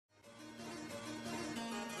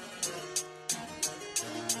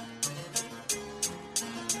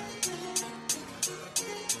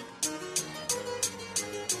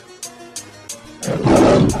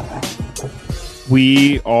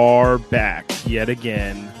We are back yet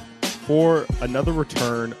again for another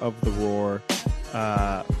return of the Roar.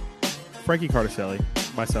 Frankie Cardicelli,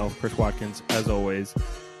 myself, Chris Watkins, as always.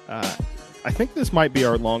 I think this might be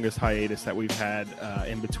our longest hiatus that we've had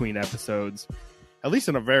in between episodes, at least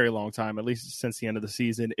in a very long time, at least since the end of the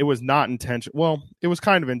season. It was not intentional. Well, it was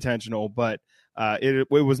kind of intentional, but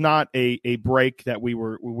it was not a break that we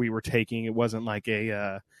were taking. It wasn't like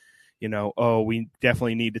a we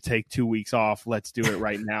definitely need to take 2 weeks off, let's do it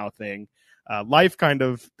right now thing. Life kind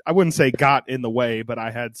of, I wouldn't say got in the way, but I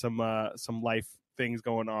had some life things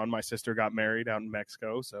going on. My sister got married out in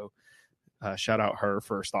Mexico, so shout out her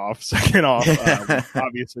first off. Second off, we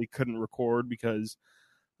obviously couldn't record because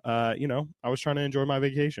I was trying to enjoy my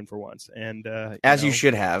vacation for once, and you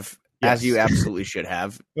should have. Yes. As you absolutely should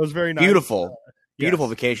have. It was very nice. Beautiful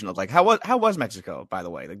vacation. Looked like. How was Mexico, by the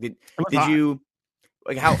way? Like did you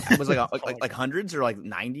like how it was like hundreds or like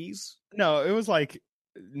 90s? No, it was like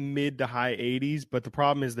mid to high 80s, but the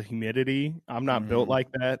problem is the humidity. I'm not built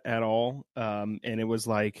like that at all. And it was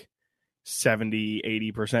like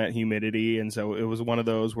 70-80% humidity, and so it was one of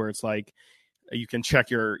those where it's like you can check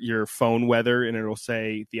your phone weather and it'll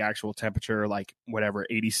say the actual temperature like whatever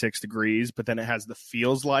 86 degrees, but then it has the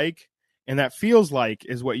feels like, and that feels like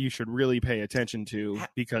is what you should really pay attention to,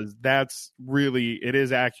 because that's really, it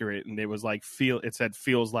is accurate. And it was like it said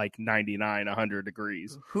feels like 99 100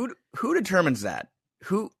 degrees. Who determines that?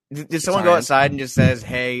 Who did someone go outside and just says,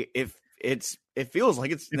 hey, if it feels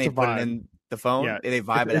like it's and they put it in the phone? Yeah, they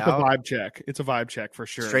vibe it out. It's a vibe check. It's a vibe check for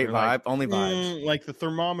sure. Straight vibe, like, only vibes. Like the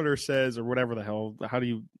thermometer says, or whatever the hell. How do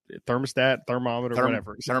you thermometer,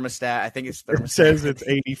 whatever thermostat? I think it's thermostat. It says it's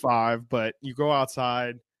 85, but you go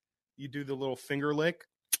outside, you do the little finger lick,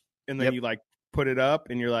 and then you like put it up,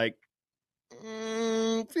 and you're like,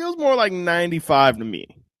 feels more like 95 to me.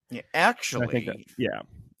 Yeah, actually, I think yeah.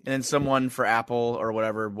 And then someone for Apple or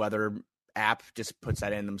whatever weather app just puts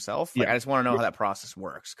that in themselves. Like, I just want to know how that process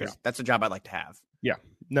works, because that's a job I'd like to have. Yeah,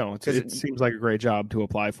 no, it seems like a great job to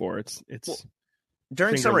apply for. It's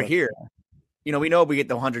during summer here. We know we get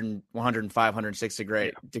the 100, 105, 106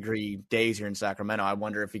 degree days here in Sacramento. I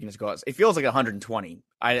wonder if you can just go out. It feels like 120.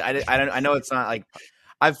 I know it's not like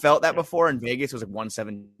I've felt that before in Vegas. It was like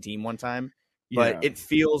 117 one time, but it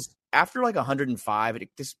feels after like 105.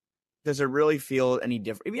 Does it really feel any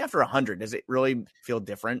different? Even after 100, does it really feel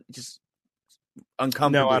different? Just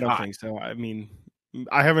uncomfortable. No, I don't think so. I mean,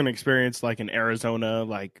 I haven't experienced like in Arizona,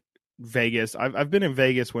 like Vegas. I've been in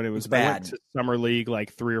Vegas when it was bad. I went to Summer League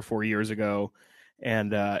like 3 or 4 years ago,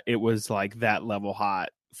 and it was like that level hot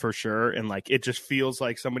for sure. And like it just feels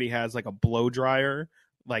like somebody has like a blow dryer,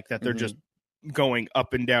 like that they're just going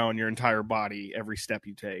up and down your entire body every step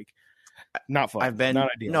you take. Not fun. Not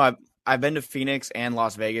ideal. No, I've been to Phoenix and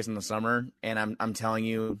Las Vegas in the summer, and I'm telling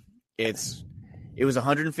you, it was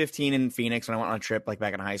 115 in Phoenix when I went on a trip like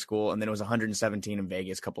back in high school, and then it was 117 in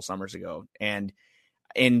Vegas a couple summers ago. And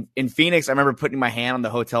in Phoenix, I remember putting my hand on the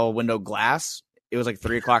hotel window glass. It was like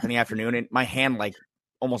 3:00 in the afternoon, and my hand like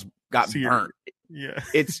almost got burnt. Yeah,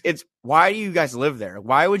 it's why do you guys live there?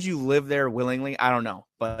 Why would you live there willingly? I don't know,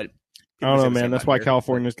 but I don't know, man. That's why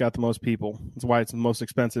California's got the most people. That's why it's the most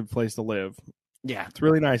expensive place to live. Yeah, it's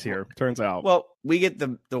really nice here. Turns out. Well, we get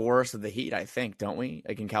the worst of the heat, I think, don't we?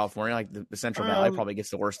 Like in California, like the Central Valley probably gets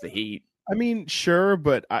the worst of the heat. I mean, sure,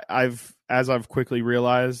 but I've quickly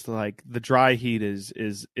realized, like the dry heat is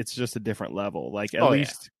it's just a different level. Like at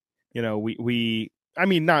least we. I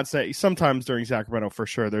mean, not say sometimes during Sacramento for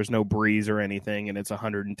sure. There's no breeze or anything, and it's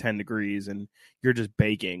 110 degrees, and you're just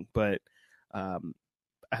baking. But I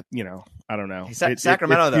don't know.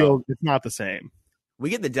 Sacramento though, it's not the same. We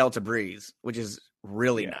get the Delta breeze, which is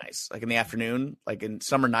really nice. Like in the afternoon, like in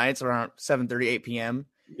summer nights around 7:30, 8 p.m.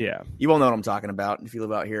 Yeah. You won't know what I'm talking about if you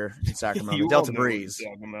live out here in Sacramento. Delta breeze.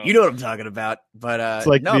 You know what I'm talking about. But it's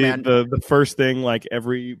like the first thing like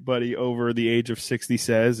everybody over the age of 60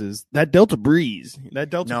 says is that Delta breeze. That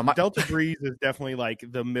Delta breeze is definitely like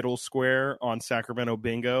the middle square on Sacramento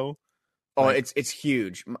bingo. Oh, like, it's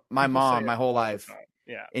huge. My mom, my whole life.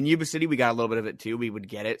 Yeah. In Yuba City, we got a little bit of it too. We would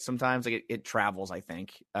get it sometimes. Like it travels, I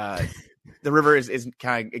think. The river is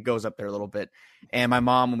kind of, it goes up there a little bit. And my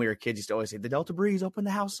mom, when we were kids, used to always say, the Delta breeze, open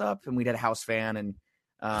the house up. And we had a house fan. And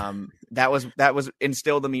that was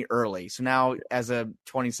instilled in me early. So now as a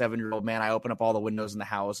 27-year-old man, I open up all the windows in the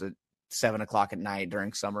house at 7:00 at night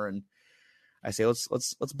during summer. And I say,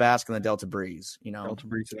 let's bask in the Delta breeze, Delta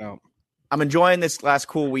breeze it out. I'm enjoying this last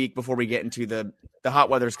cool week before we get into the hot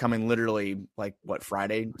weather's coming literally like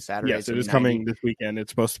Friday, Saturday. Yes, it is coming this weekend.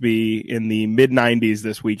 It's supposed to be in the mid 90s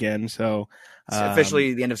this weekend. So it's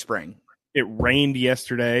officially the end of spring. It rained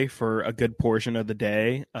yesterday for a good portion of the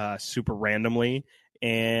day, super randomly,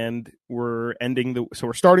 and we're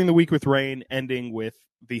starting the week with rain, ending with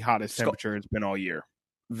the hottest temperature it's been all year.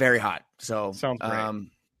 Very hot. So sounds great.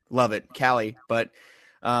 Love it, Cali. But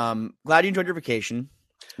glad you enjoyed your vacation.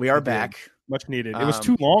 We are back. Much needed. It was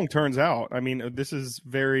too long, turns out. I mean, this is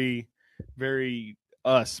very, very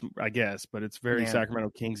us, I guess, but it's very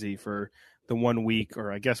Sacramento Kingsy for the 1 week,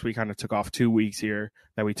 or I guess we kind of took off 2 weeks here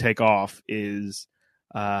that we take off, is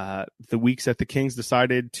the weeks that the Kings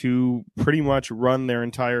decided to pretty much run their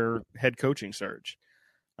entire head coaching search.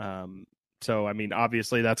 So, I mean,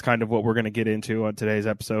 obviously that's kind of what we're going to get into on today's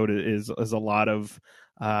episode is a lot of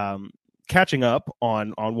catching up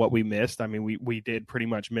on what we missed. I mean, we did pretty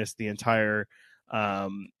much miss the entire,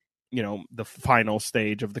 the final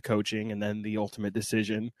stage of the coaching and then the ultimate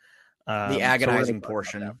decision. The agonizing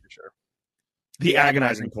portion. For sure. The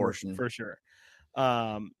agonizing portion for sure.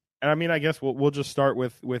 And I mean, I guess we'll just start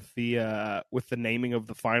with the naming of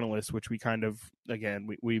the finalists, which we kind of, again,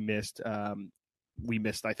 we missed. We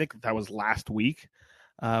missed, I think that was last week,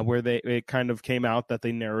 where it kind of came out that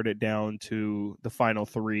they narrowed it down to the final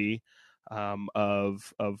three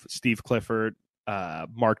of Steve Clifford,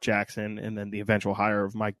 Mark Jackson, and then the eventual hire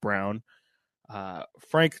of Mike Brown.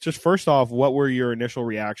 Frank, just first off, what were your initial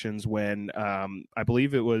reactions when I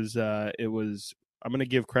believe it was I'm going to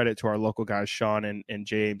give credit to our local guys, Sean and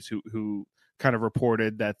James, who kind of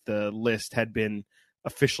reported that the list had been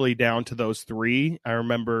officially down to those three. I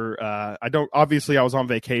remember I was on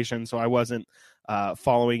vacation, so I wasn't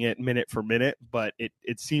following it minute for minute, but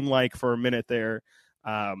it seemed like for a minute there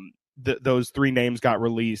those three names got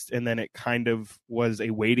released, and then it kind of was a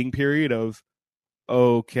waiting period of,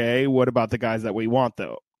 okay, what about the guys that we want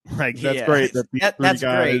though? Like, that's great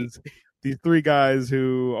that these three guys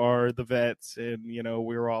who are the vets, and we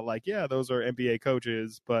were all like, yeah, those are NBA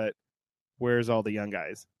coaches, but where's all the young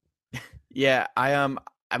guys? Yeah, I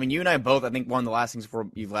mean, you and I both, I think one of the last things before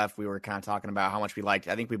you left, we were kind of talking about how much we liked.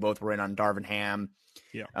 I think we both were in on Darvin Ham.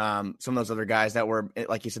 Yeah. Some of those other guys that were,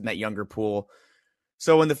 like you said, in that younger pool.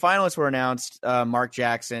 So when the finalists were announced, Mark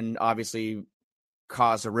Jackson obviously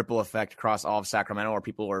caused a ripple effect across all of Sacramento, where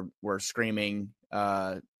people were screaming,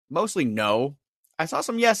 mostly no. I saw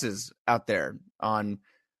some yeses out there on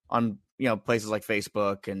places like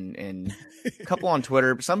Facebook and a couple on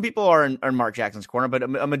Twitter. Some people are in Mark Jackson's corner, but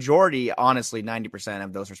a majority, honestly, 90%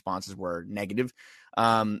 of those responses were negative.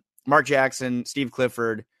 Mark Jackson, Steve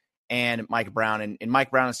Clifford, and Mike Brown. And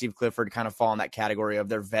Mike Brown and Steve Clifford kind of fall in that category of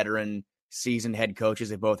their veteran, seasoned head coaches.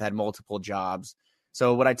 They both had multiple jobs.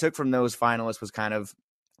 So what I took from those finalists was kind of,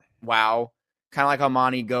 wow, kind of like how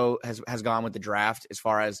Monty has gone with the draft, as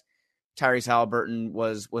far as Tyrese Halliburton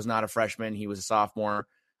was not a freshman. He was a sophomore.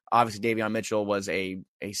 Obviously, Davion Mitchell was a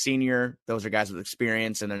senior. Those are guys with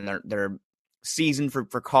experience, and then they're seasoned for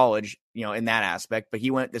college, in that aspect. But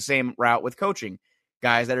he went the same route with coaching.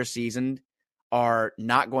 Guys that are seasoned are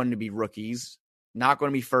not going to be rookies, not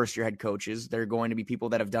going to be first-year head coaches. They're going to be people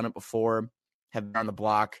that have done it before, have been on the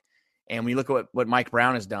block. And when you look at what Mike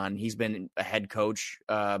Brown has done, he's been a head coach,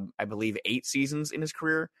 I believe, 8 seasons in his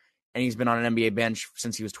career. And he's been on an NBA bench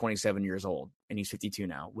since he was 27 years old, and he's 52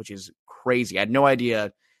 now, which is crazy. I had no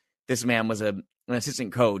idea this man was an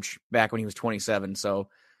assistant coach back when he was 27. So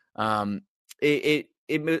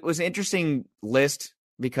it was an interesting list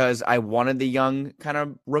because I wanted the young kind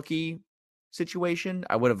of rookie situation.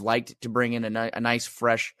 I would have liked to bring in a nice,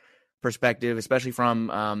 fresh perspective, especially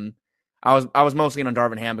from I was mostly in on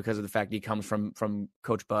Darvin Ham because of the fact he comes from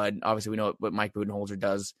Coach Bud. Obviously, we know what Mike Budenholzer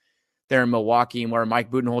does there in Milwaukee, and where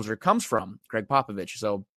Mike Budenholzer comes from, Greg Popovich.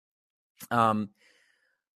 So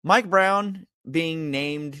Mike Brown being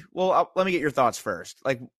named, well, let me get your thoughts first.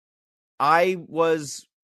 Like, I won't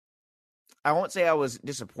say I was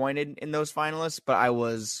disappointed in those finalists, but I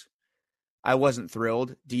wasn't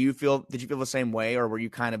thrilled. Did you feel the same way, or were you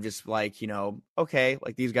kind of just like, okay,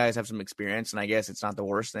 like these guys have some experience and I guess it's not the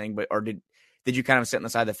worst thing, or did you kind of sit on the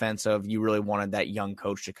side of the fence of you really wanted that young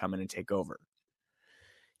coach to come in and take over?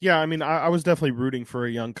 Yeah, I mean, I was definitely rooting for a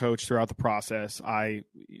young coach throughout the process. I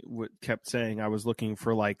kept saying I was looking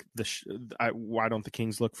for like why don't the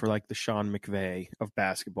Kings look for like the Sean McVay of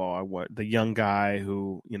basketball? The young guy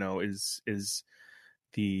who is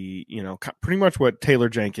the pretty much what Taylor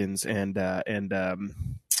Jenkins and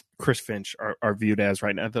Chris Finch are viewed as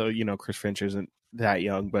right now. Though Chris Finch isn't that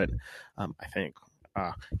young, but I think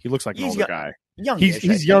he looks like an older guy.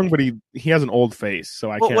 He's young, but he has an old face, so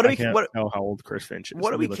I can't tell how old Chris Finch is. What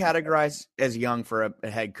do we categorize as young for a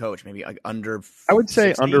head coach? Maybe like under 60? I would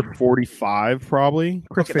say under 45, probably.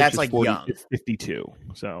 Chris Finch that's is like young. 52,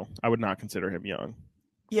 so I would not consider him young.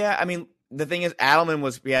 Yeah, I mean, the thing is, Adelman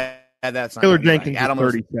was That's not Taylor gonna be Jenkins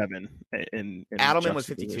right. is 37. In Adelman was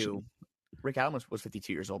 52. juxtaposition. Rick Adelman was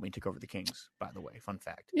 52 years old when he took over the Kings, by the way. Fun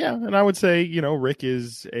fact. Yeah, and I would say, Rick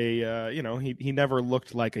is a, he never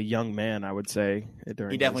looked like a young man, I would say,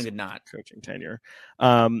 during He definitely his did not. coaching tenure.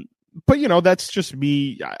 But that's just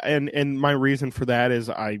me, and my reason for that is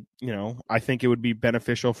I think it would be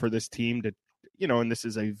beneficial for this team to, and this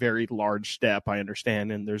is a very large step, I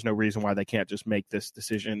understand, and there's no reason why they can't just make this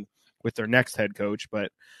decision with their next head coach,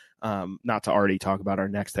 but not to already talk about our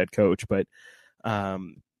next head coach, but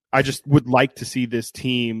I just would like to see this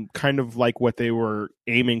team kind of like what they were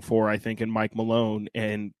aiming for, I think, in Mike Malone,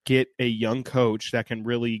 and get a young coach that can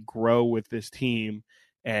really grow with this team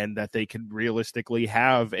and that they could realistically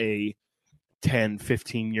have a 10,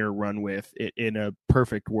 15-year run with in a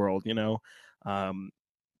perfect world,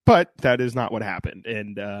 but that is not what happened.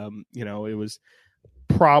 And, it was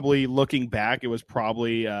probably, looking back, it was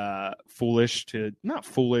probably not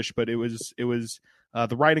foolish, but it was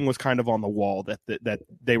the writing was kind of on the wall that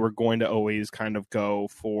they were going to always kind of go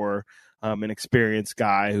for an experienced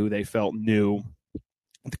guy who they felt knew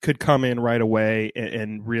could come in right away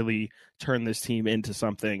and really turn this team into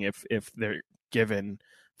something if they're given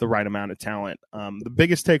the right amount of talent. The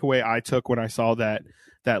biggest takeaway I took when I saw that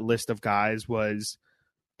list of guys was,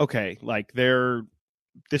 okay, like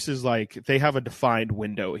this is like they have a defined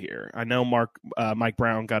window here. I know Mike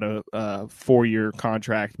Brown got a 4-year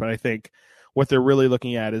contract, but I think what they're really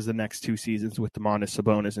looking at is the next 2 seasons with Domantas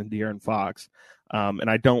Sabonis and De'Aaron Fox. And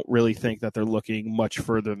I don't really think that they're looking much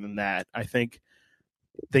further than that. I think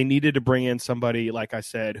they needed to bring in somebody, like I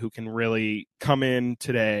said, who can really come in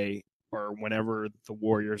today or whenever the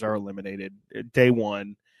Warriors are eliminated, day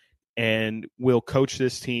one, and will coach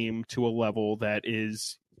this team to a level that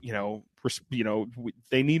is,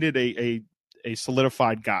 they needed a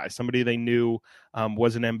solidified guy, somebody they knew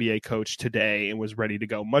was an NBA coach today and was ready to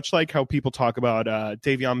go. Much like how people talk about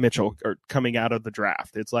Davion Mitchell or coming out of the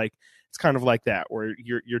draft. It's kind of like that, where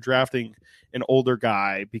you're drafting an older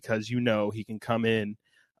guy because he can come in,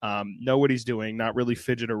 know what he's doing, not really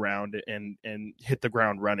fidget around and hit the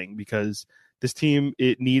ground running, because this team,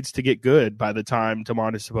 it needs to get good by the time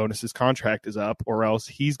Domantas Sabonis' contract is up, or else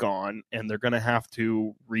he's gone, and they're going to have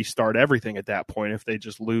to restart everything at that point if they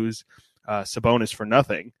just lose Sabonis for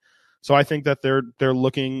nothing. So I think that they're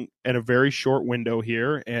looking at a very short window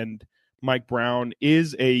here, and Mike Brown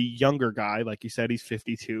is a younger guy. Like you said, he's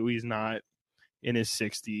 52. He's not in his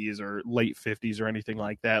 60s or late 50s or anything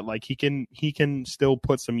like that. Like he can still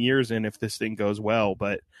put some years in if this thing goes well.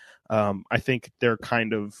 But I think they're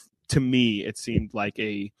kind of, to me, it seemed like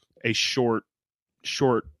a short,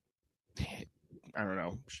 I don't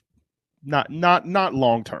know, not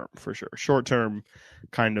long term for sure, short term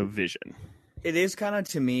kind of vision. It is kind of,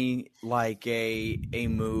 to me, like a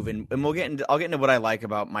move, and I'll get into what I like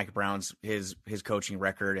about Mike Brown's his coaching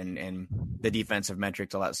record and the defensive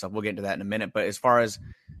metrics, all that stuff. We'll get into that in a minute. But as far as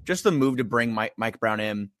just the move to bring Mike Brown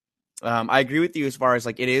in, I agree with you as far as,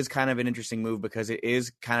 like, it is kind of an interesting move, because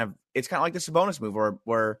it's kind of like the Sabonis move,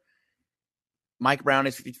 where Mike Brown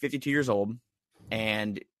is 52 years old,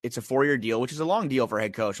 and it's a 4-year deal, which is a long deal for a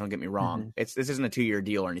head coach. Don't get me wrong. Mm-hmm. This isn't a 2-year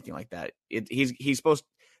deal or anything like that. He's supposed.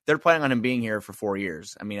 They're planning on him being here for 4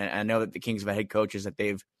 years. I mean, I know that the Kings have had head coaches that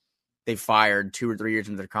they've fired 2 or 3 years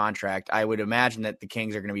into their contract. I would imagine that the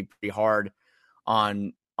Kings are going to be pretty hard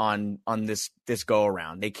on this go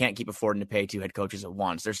around. They can't keep affording to pay 2 head coaches at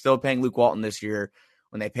once. They're still paying Luke Walton this year.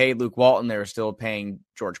 When they paid Luke Walton, they were still paying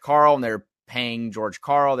George Karl, and they're paying George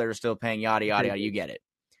Karl. They were still paying yada yada yada. You get it.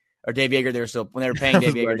 Or Dave Yeager, when they were paying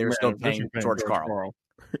Dave Yeager, they were still paying George Karl.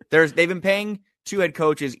 They've been paying 2 head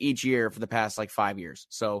coaches each year for the past 5 years.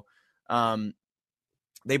 So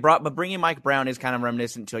but bringing Mike Brown is kind of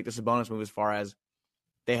reminiscent to the Sabonis move, as far as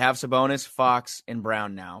they have Sabonis, Fox, and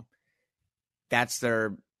Brown now. That's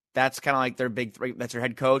kind of like their big 3. That's their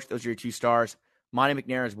head coach. Those are your 2 stars. Monte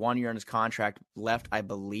McNair has 1 year on his contract left, I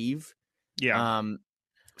believe. Yeah.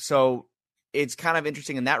 So it's kind of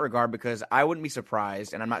interesting in that regard, because I wouldn't be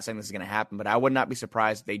surprised, and I'm not saying this is going to happen, but I would not be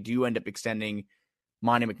surprised if they do end up extending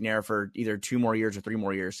Monte McNair for either 2 more years or 3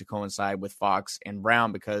 more years to coincide with Fox and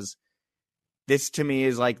Brown, because this, to me,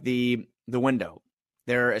 is like the window.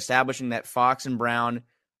 They're establishing that Fox and Brown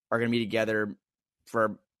are going to be together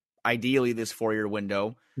for ideally this 4-year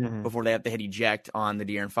window, mm-hmm. before they have to hit eject on the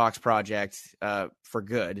De'Aaron Fox project for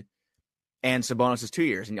good. And Sabonis is 2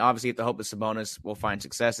 years. And obviously you have to hope that Sabonis will find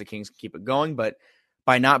success. The Kings can keep it going. But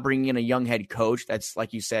by not bringing in a young head coach that's,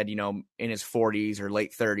 like you said, in his 40s or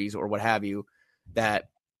late 30s or what have you, that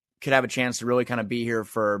could have a chance to really kind of be here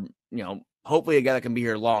for, hopefully a guy that can be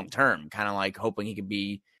here long term, kind of like hoping he could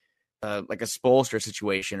be like a Spoelstra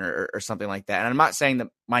situation or something like that. And I'm not saying that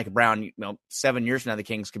Mike Brown, 7 years from now, the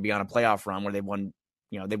Kings could be on a playoff run where they won,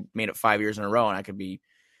 they made it 5 years in a row, and we could be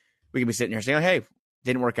sitting here saying, oh, hey,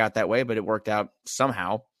 didn't work out that way, but it worked out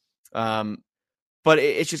somehow. But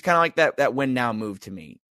it's just kind of like that win now move to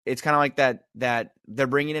me. It's kind of like that they're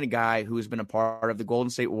bringing in a guy who's been a part of the Golden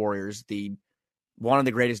State Warriors, one of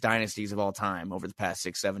the greatest dynasties of all time over the past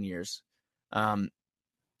 6-7 years,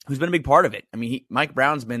 who's been a big part of it. I mean, Mike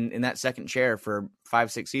Brown's been in that second chair for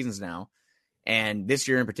 5-6 seasons now. And this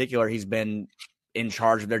year in particular, he's been in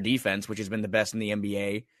charge of their defense, which has been the best in the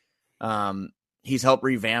NBA. He's helped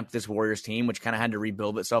revamp this Warriors team, which kind of had to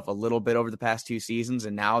rebuild itself a little bit over the past 2 seasons.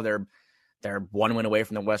 And now they're 1 win away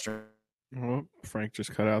from the Western. Oh, Frank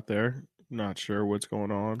just cut out there. Not sure what's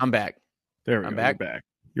going on. I'm back. There we go. Back.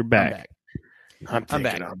 You're back. I'm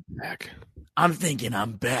back. I'm thinking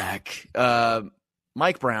I'm back.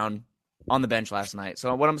 Mike Brown on the bench last night.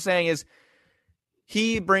 So what I'm saying is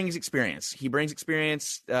he brings experience. He brings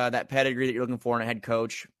experience, that pedigree that you're looking for in a head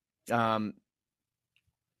coach. I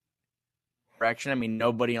mean,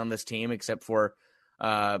 nobody on this team except for,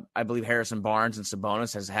 I believe, Harrison Barnes and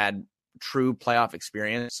Sabonis has had true playoff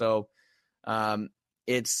experience. So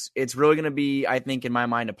it's really going to be, I think, in my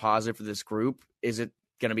mind, a positive for this group. Is it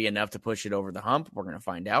going to be enough to push it over the hump? We're going to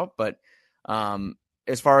find out. But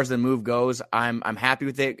as far as the move goes, I'm happy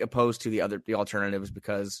with it, opposed to the alternatives,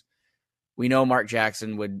 because we know Mark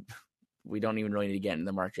Jackson would. We don't even really need to get into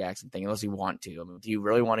the Mark Jackson thing unless you want to. I mean, do you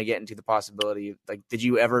really want to get into the possibility? Like, did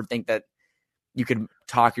you ever think that you could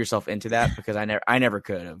talk yourself into that? Because I never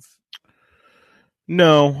could have.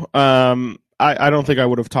 No, I don't think I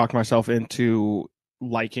would have talked myself into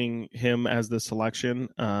liking him as the selection.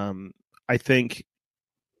 I think,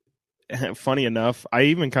 funny enough, I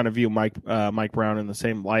even kind of view Mike Brown in the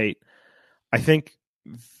same light. I think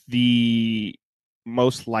the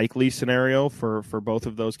most likely scenario for both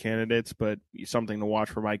of those candidates, but something to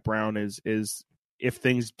watch for Mike Brown is if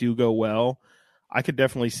things do go well, I could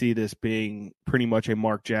definitely see this being pretty much a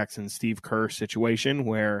Mark Jackson, Steve Kerr situation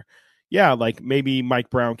where, yeah, like maybe Mike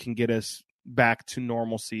Brown can get us back to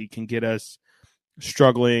normalcy, can get us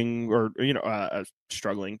struggling can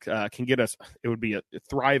get us, it would be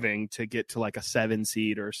thriving to get to like a 7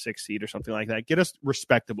 seed or 6 seed or something like that, get us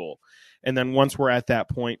respectable. And then once we're at that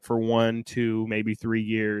point for 1, 2, maybe 3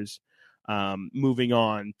 years, moving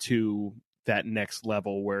on to that next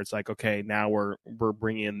level where it's like, okay, now we're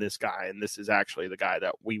bringing in this guy, and this is actually the guy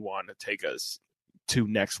that we want to take us to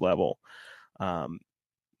next level.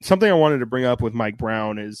 Something I wanted to bring up with Mike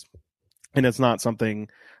Brown is, and it's not something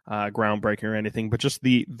groundbreaking or anything, but just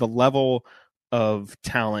the level of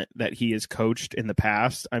talent that he has coached in the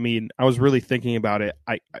past. I mean, I was really thinking about it.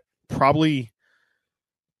 I probably,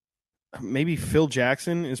 maybe Phil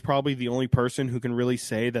Jackson is probably the only person who can really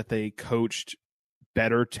say that they coached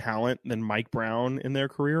better talent than Mike Brown in their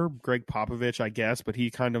career. Greg Popovich, I guess, but he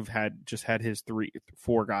kind of had his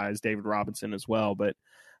 3-4 guys, David Robinson as well. But,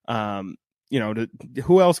 who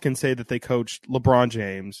else can say that they coached LeBron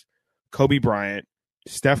James, Kobe Bryant,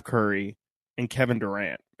 Steph Curry, and Kevin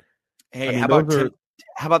Durant? Hey, I mean,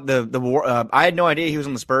 how about the war? I had no idea he was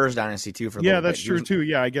on the Spurs dynasty too. That's true too.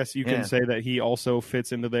 Yeah, I guess you can say that he also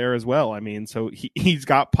fits into there as well. I mean, so he's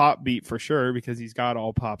got Pop beat for sure because he's got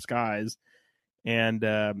all Pop's guys. And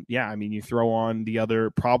I mean, you throw on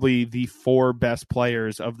probably the 4 best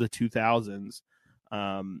players of the 2000s.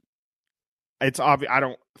 It's obvious. I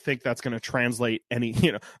don't think that's going to translate any.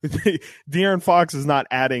 De'Aaron Fox is not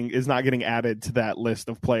getting added to that list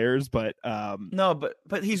of players. But no,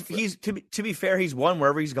 but he's to be fair, he's won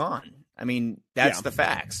wherever he's gone. I mean, that's the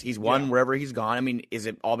facts. He's won wherever he's gone. I mean, is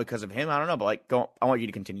it all because of him? I don't know. But I want you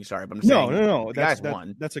to continue. Sorry, but I'm saying no.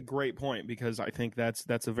 That's a great point, because I think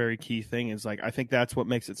that's a very key thing. Is like, I think that's what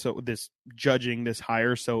makes it this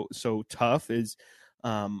hire so tough is.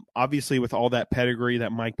 Obviously with all that pedigree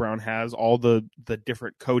that Mike Brown has, all the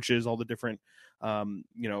different coaches, all the different,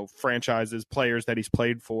 franchises, players that he's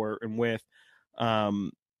played for and with,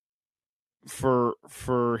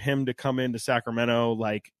 for him to come into Sacramento,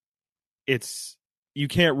 like you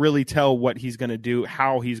can't really tell what he's going to do,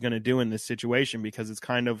 how he's going to do in this situation, because it's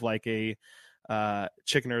kind of like a,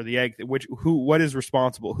 chicken or the egg, who is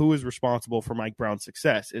responsible for Mike Brown's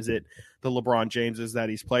success? Is it the LeBron Jameses that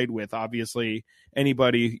he's played with? Obviously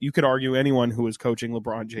anybody, you could argue anyone who was coaching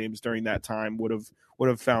LeBron James during that time would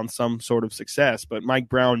have found some sort of success, but Mike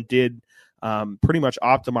Brown did pretty much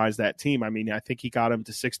optimize that team. I mean, I think he got him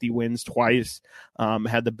to 60 wins twice,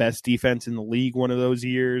 had the best defense in the league one of those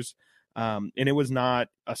years. And it was not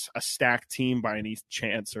a stacked team by any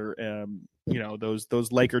chance, or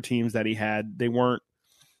those Laker teams that he had, they weren't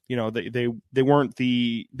they weren't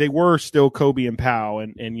they were still Kobe and Powell,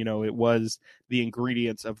 and it was the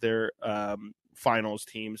ingredients of their finals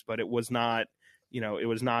teams, but it was not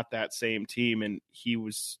that same team, and he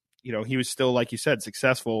was still, like you said,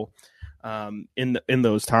 successful in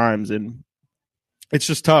those times. And it's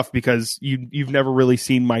just tough because you've never really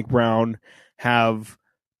seen Mike Brown have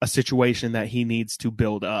a situation that he needs to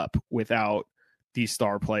build up without these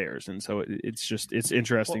star players. And so it's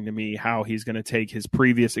interesting to me how he's going to take his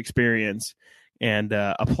previous experience and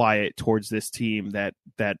apply it towards this team that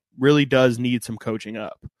really does need some coaching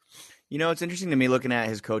up. It's interesting to me looking at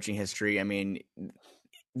his coaching history. I mean,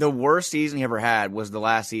 the worst season he ever had was the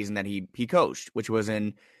last season that he coached, which was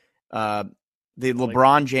in the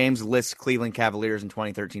LeBron James list Cleveland Cavaliers in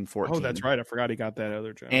 2013-14. Oh, that's right. I forgot he got that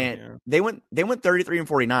other job. And they went 33-49.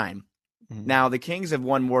 Mm-hmm. Now the Kings have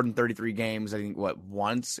won more than 33 games, I think,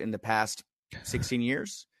 once in the past 16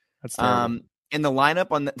 years. That's terrible. And the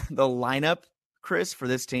lineup, Chris, for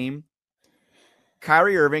this team,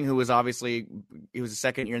 Kyrie Irving, who was obviously, he was a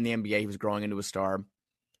second year in the NBA, he was growing into a star.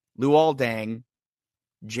 Luol Deng,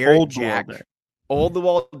 Jarrett Jack,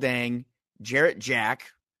 Luol Deng, Jarrett Jack,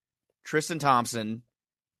 Tristan Thompson,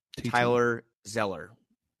 Tyler Zeller.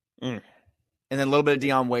 And then a little bit of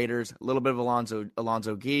Deion Waiters, a little bit of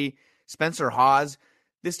Alonzo Gee, Spencer Hawes.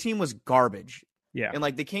 This team was garbage. Yeah. And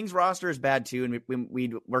the Kings roster is bad too. And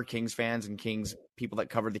we're Kings fans and Kings people that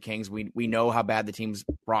covered the Kings. We know how bad the team's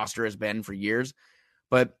roster has been for years.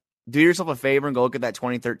 But do yourself a favor and go look at that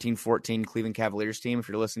 2013-14 Cleveland Cavaliers team if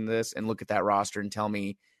you're listening to this, and look at that roster and tell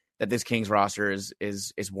me that this Kings roster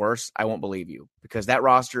is worse. I won't believe you, because that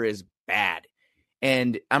roster is bad.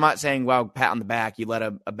 And I'm not saying, wow, pat on the back, you let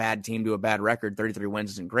a bad team do a bad record. 33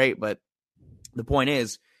 wins isn't great, but the point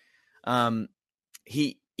is,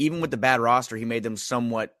 he, even with the bad roster, he made them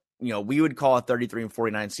somewhat, we would call a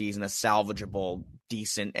 33-49 season a salvageable,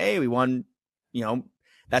 decent, hey, we won,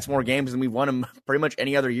 that's more games than we've won them pretty much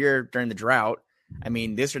any other year during the drought. I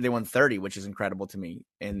mean, this year they won 30, which is incredible to me,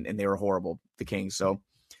 and they were horrible, the Kings. So,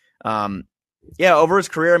 over his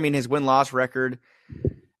career, I mean, his win-loss record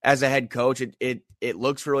as a head coach, it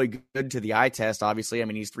looks really good to the eye test, obviously. I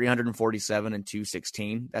mean, he's 347 and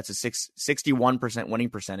 216. That's a 61% winning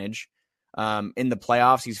percentage. In the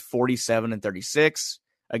playoffs, he's 47 and 36.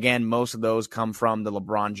 Again, most of those come from the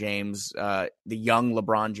LeBron James, the young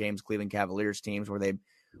LeBron James Cleveland Cavaliers teams, where they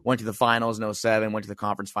went to the finals in 2007, went to the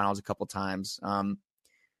conference finals a couple times.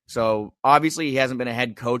 So obviously he hasn't been a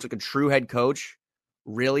head coach, like a true head coach,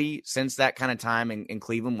 really, since that kind of time in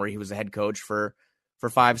Cleveland, where he was a head coach for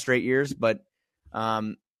 5 straight years. But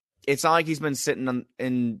it's not like he's been sitting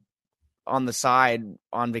on the side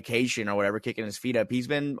on vacation or whatever, kicking his feet up. He's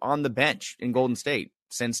been on the bench in Golden State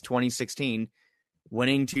since 2016,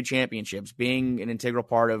 winning 2 championships, being an integral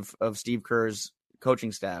part of Steve Kerr's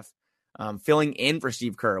coaching staff, filling in for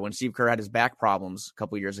Steve Kerr when Steve Kerr had his back problems a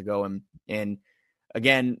couple years ago. And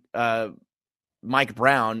again, Mike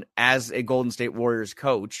Brown, as a Golden State Warriors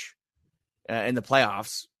coach in the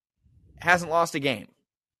playoffs, hasn't lost a game.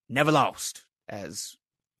 Never lost, as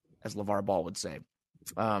LeVar Ball would say.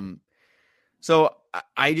 So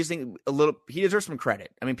I just think he deserves some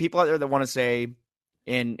credit. I mean, people out there that want to say,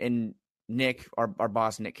 and Nick, our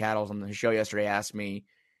boss, Nick Cattles, on the show yesterday, asked me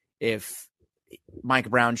if Mike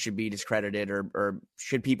Brown should be discredited or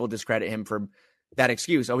should people discredit him for that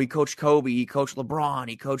excuse. Oh, he coached Kobe, he coached LeBron,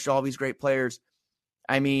 he coached all these great players.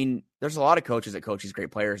 I mean, there's a lot of coaches that coach these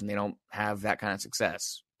great players and they don't have that kind of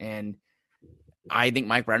success. And I think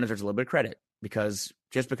Mike Brown deserves a little bit of credit, because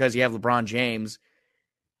just because you have LeBron James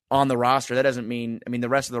on the roster, that doesn't mean, I mean, the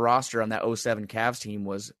rest of the roster on that 2007 Cavs team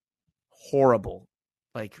was horrible.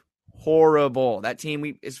 Like, horrible. That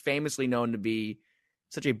team is famously known to be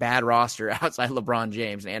such a bad roster outside LeBron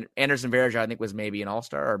James. And Anderson Varejao, I think, was maybe an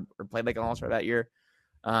all-star or played like an all-star that year.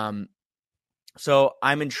 So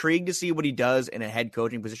I'm intrigued to see what he does in a head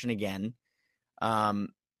coaching position again.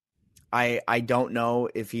 I don't know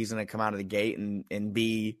if he's going to come out of the gate and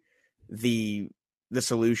be the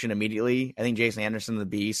solution immediately. I think Jason Anderson, the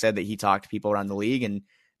B, said that he talked to people around the league, and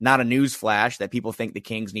not a news flash that people think the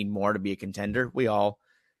Kings need more to be a contender. We all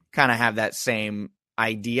kind of have that same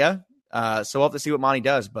idea. So we'll have to see what Monty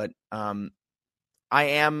does, but I'm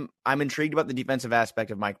intrigued about the defensive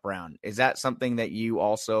aspect of Mike Brown. Is that something that you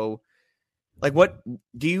also like? What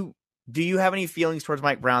do you have any feelings towards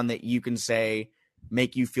Mike Brown that you can say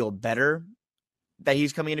make you feel better that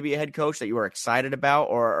he's coming in to be a head coach, that you are excited about,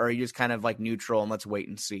 or are you just kind of like neutral and let's wait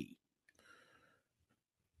and see?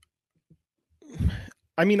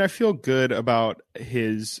 I mean, I feel good about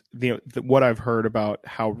what I've heard about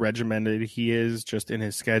how regimented he is just in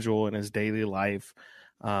his schedule and his daily life.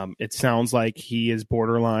 It sounds like he is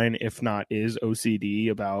borderline, if not is OCD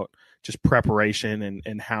about just preparation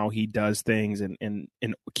and how he does things and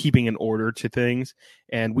keeping an order to things.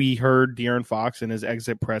 And we heard De'Aaron Fox in his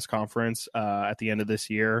exit press conference at the end of this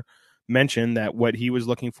year mention that what he was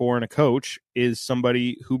looking for in a coach is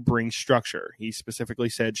somebody who brings structure. He specifically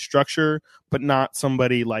said structure, but not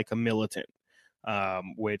somebody like a militant,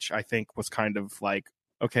 which I think was kind of like,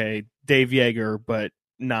 okay, Dave Yeager, but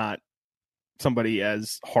not somebody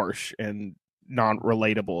as harsh and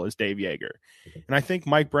non-relatable as Dave Yeager. And I think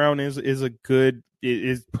Mike Brown is a good,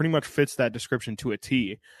 is pretty much fits that description to a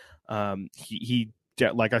T. He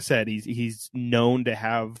like I said, he's known to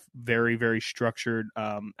have very, very structured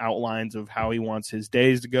outlines of how he wants his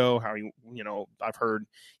days to go, how he, I've heard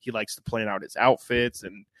he likes to plan out his outfits,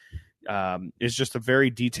 and is just a very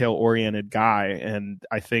detail-oriented guy. And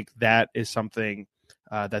I think that is something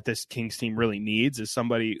that this Kings team really needs, is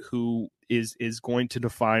somebody who is going to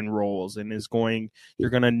define roles and you're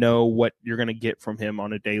going to know what you're going to get from him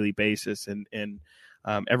on a daily basis. And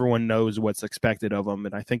everyone knows what's expected of him.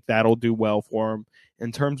 And I think that'll do well for him.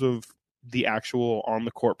 In terms of the actual on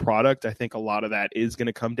the court product, I think a lot of that is going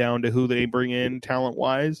to come down to who they bring in talent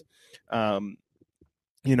wise.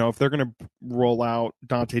 If they're going to roll out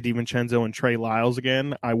Dante DiVincenzo and Trey Lyles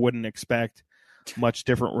again, I wouldn't expect much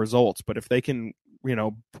different results. But if they can,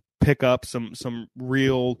 pick up some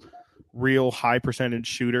real high percentage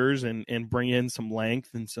shooters and bring in some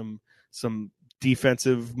length and some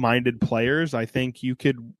defensive minded players, I think you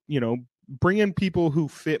could, bring in people who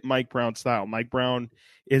fit Mike Brown's style. Mike Brown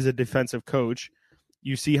is a defensive coach.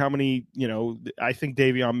 You see how many, I think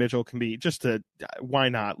Davion Mitchell can be why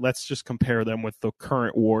not? Let's just compare them with the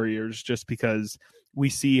current Warriors, just because we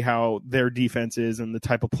see how their defense is and the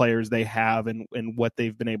type of players they have and what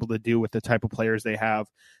they've been able to do with the type of players they have.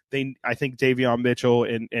 I think Davion Mitchell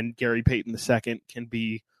and Gary Payton II can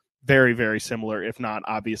be very, very similar, if not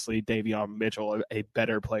obviously Davion Mitchell a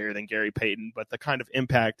better player than Gary Payton, but the kind of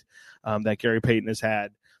impact that Gary Payton has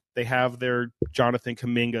had. They have their Jonathan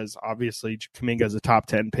Kuminga's. Obviously, Kuminga's a top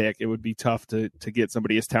 10 pick. It would be tough to get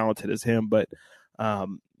somebody as talented as him, but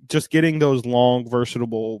just getting those long,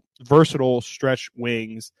 versatile stretch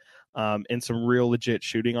wings and some real legit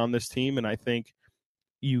shooting on this team. And I think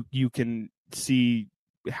you can see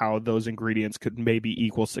how those ingredients could maybe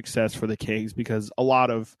equal success for the Kings, because a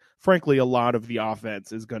lot of the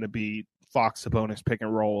offense is going to be Fox Sabonis pick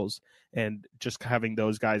and rolls, and just having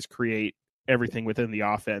those guys create everything within the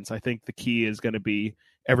offense. I think the key is going to be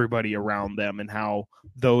everybody around them and how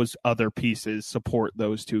those other pieces support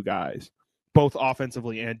those two guys, both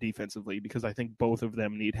offensively and defensively, because I think both of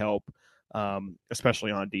them need help,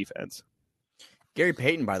 especially on defense. Gary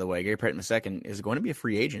Payton, by the way, Gary Payton II is going to be a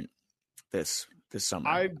free agent this summer.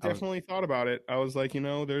 I definitely thought about it. I was like,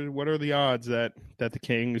 what are the odds that the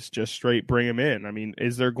Kings just straight bring him in? I mean,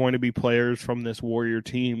 is there going to be players from this Warrior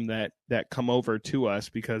team that come over to us,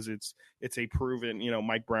 because it's a proven,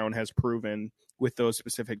 Mike Brown has proven with those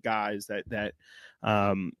specific guys that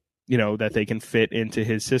that they can fit into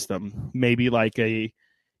his system. Maybe like a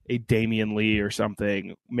Damian Lee or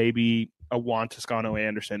something, maybe a Juan Toscano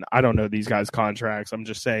Anderson. I don't know these guys' contracts. I'm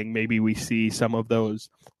just saying maybe we see some of those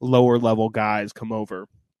lower level guys come over.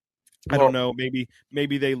 I don't know.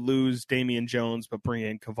 Maybe they lose Damian Jones but bring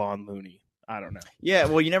in Kevon Looney. I don't know. Yeah,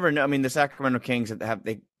 well, you never know. I mean, the Sacramento Kings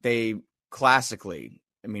they classically,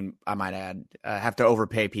 I might add, have to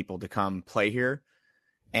overpay people to come play here.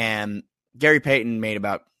 And Gary Payton made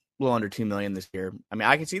about a little under $2 million this year. I mean,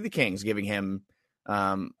 I can see the Kings giving him,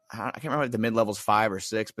 I can't remember if the mid levels 5 or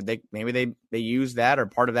 6, but they use that or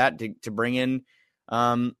part of that to bring in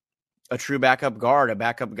a true backup guard, a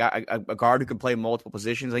backup guy, a guard who can play multiple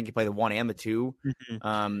positions. I think he can play the 1 and the 2.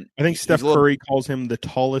 Mm-hmm. I think Steph Curry calls him the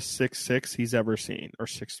tallest 6'6" he's ever seen, or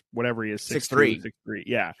 6 whatever he is, 6'3".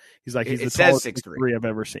 Yeah, he's like, he's the tallest 6'3" I've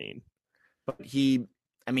ever seen. But he's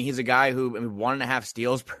a guy who 1.5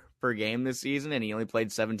 steals per game this season, and he only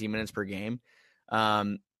played 17 minutes per game.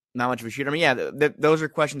 Not much of a shooter. Those are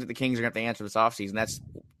questions that the Kings are going to have to answer this offseason. That's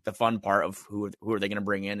the fun part of who are they going to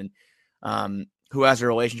bring in, and who has a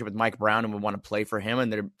relationship with Mike Brown and would want to play for him.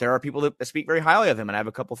 And there are people that speak very highly of him. And I have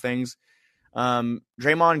a couple things.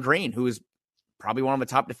 Draymond Green, who is probably one of the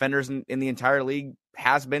top defenders in the entire league,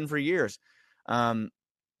 has been for years.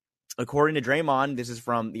 According to Draymond, this is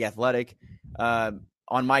from The Athletic, on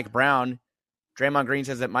Mike Brown, Draymond Green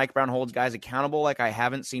says that Mike Brown holds guys accountable like I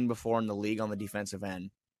haven't seen before in the league on the defensive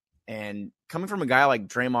end. And coming from a guy like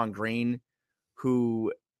Draymond Green,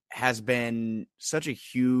 who has been such a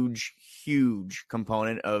huge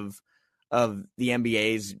component of the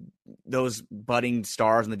NBA's, those budding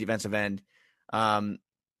stars on the defensive end,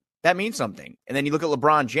 that means something. And then you look at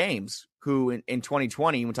LeBron James, who in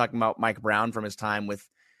 2020, when talking about Mike Brown from his time with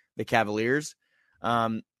the Cavaliers,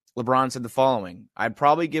 LeBron said the following: I'd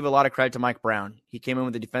probably give a lot of credit to Mike Brown. He came in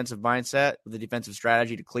with a defensive mindset, with a defensive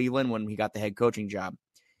strategy to Cleveland when he got the head coaching job.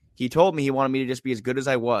 He told me he wanted me to just be as good as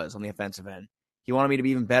I was on the offensive end. He wanted me to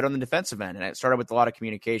be even better on the defensive end, and it started with a lot of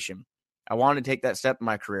communication. I wanted to take that step in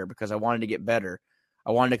my career because I wanted to get better.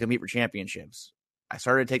 I wanted to compete for championships. I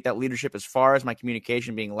started to take that leadership as far as my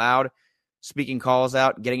communication being loud, speaking calls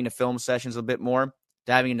out, getting into film sessions a bit more,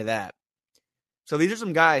 diving into that. So these are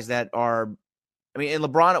some guys that are, I mean, and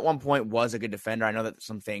LeBron at one point was a good defender. I know that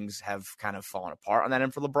some things have kind of fallen apart on that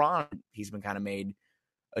end for LeBron. He's been kind of made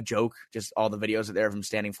a joke, just all the videos that there of him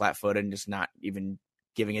standing flat-footed and just not even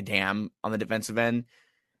giving a damn on the defensive end,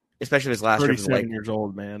 especially his last year. 37 years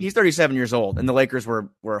old, man. He's 37 years old, and the Lakers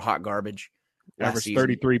were hot garbage. Averaged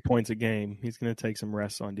 33 points a game. He's going to take some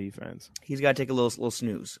rest on defense. He's got to take a little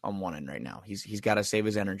snooze on one end right now. He's got to save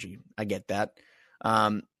his energy. I get that.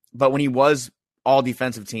 But when he was all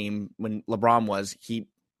defensive team, when LeBron was, he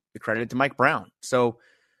credited to Mike Brown. So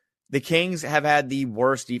the Kings have had the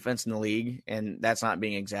worst defense in the league, and that's not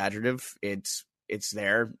being exaggerative. It's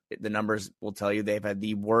there. The numbers will tell you they've had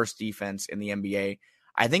the worst defense in the NBA.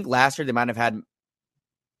 I think last year they might have had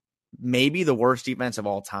maybe the worst defense of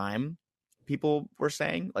all time. People were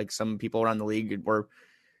saying, like some people around the league were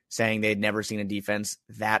saying they'd never seen a defense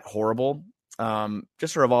that horrible.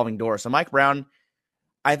 Just a revolving door. So Mike Brown,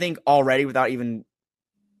 I think already without even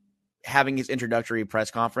having his introductory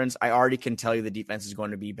press conference, I already can tell you the defense is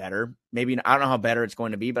going to be better. Maybe I don't know how better it's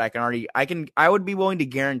going to be, but I would be willing to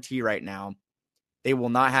guarantee right now they will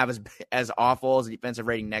not have as awful as a defensive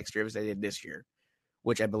rating next year as they did this year,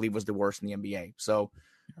 which I believe was the worst in the NBA. So,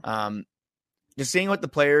 just seeing what the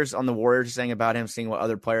players on the Warriors are saying about him, seeing what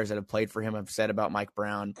other players that have played for him have said about Mike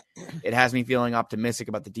Brown, it has me feeling optimistic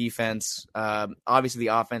about the defense. Obviously,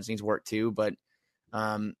 the offense needs work too, but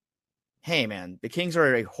hey, man, the Kings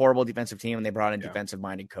are a horrible defensive team, and they brought in a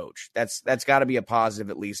defensive-minded coach. That's got to be a positive,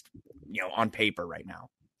 at least, on paper right now.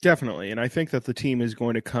 Definitely, and I think that the team is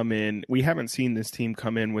going to come in. We haven't seen this team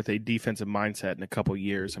come in with a defensive mindset in a couple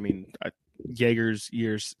years. I mean, Jaeger's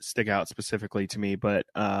years stick out specifically to me, but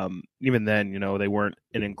even then, they weren't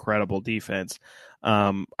an incredible defense.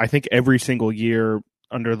 I think every single year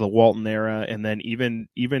under the Walton era, and then even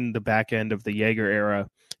the back end of the Jaeger era,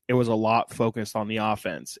 it was a lot focused on the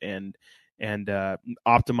offense and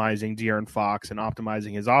optimizing De'Aaron Fox and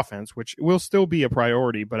optimizing his offense, which will still be a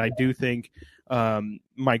priority. But I do think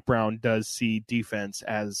Mike Brown does see defense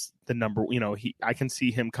as the number. I can see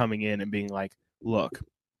him coming in and being like, "Look,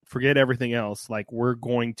 forget everything else. Like, we're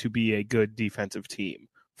going to be a good defensive team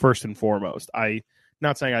first and foremost."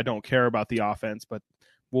 Not saying I don't care about the offense, but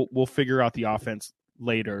we'll figure out the offense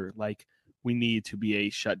later. Like, we need to be a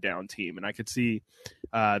shutdown team, and I could see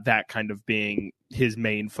that kind of being his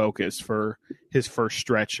main focus for his first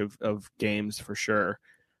stretch of games for sure.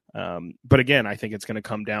 But again, I think it's going to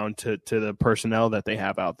come down to the personnel that they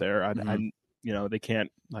have out there. They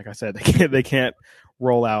can't, like I said, they can't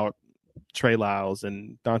roll out Trey Lyles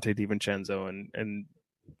and Dante DiVincenzo, and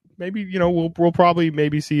maybe we'll probably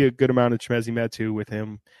maybe see a good amount of Chimezie Metu with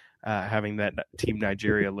him having that Team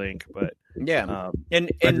Nigeria link. But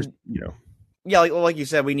like you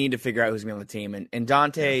said, we need to figure out who's going to be on the team, and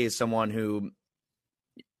Dante is someone who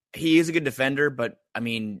he is a good defender, but I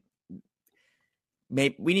mean,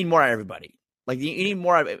 we need more out of everybody. Like, you need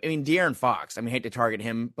more. I mean, De'Aaron Fox. I hate to target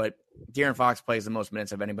him, but De'Aaron Fox plays the most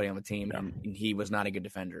minutes of anybody on the team, and he was not a good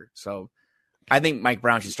defender. So, I think Mike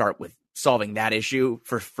Brown should start with solving that issue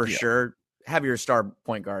for sure. Have your star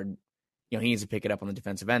point guard. He needs to pick it up on the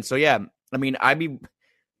defensive end. So yeah, I mean, I'd be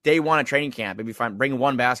day one at training camp. It'd be fine. Bring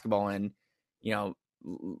one basketball in.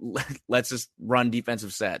 Let's just run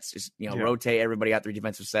defensive sets. Just rotate everybody out through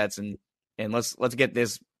defensive sets, and let's get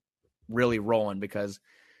this really rolling, because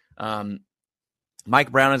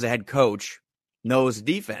Mike Brown as a head coach knows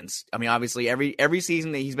defense. I mean, obviously every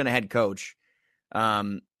season that he's been a head coach,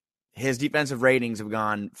 his defensive ratings have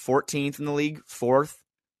gone 14th in the league, 4th,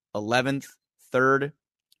 11th, 3rd,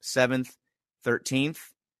 7th, 13th,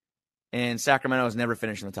 and Sacramento has never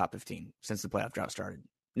finished in the top 15 since the playoff drought started.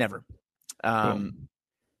 Never. And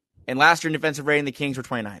last year in defensive rating, the Kings were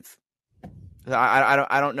 29th.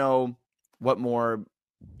 I don't know what more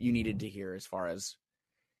you needed to hear as far as,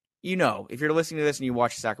 if you're listening to this and you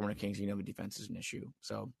watch the Sacramento Kings, the defense is an issue.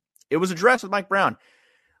 So it was addressed with Mike Brown.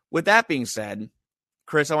 With that being said,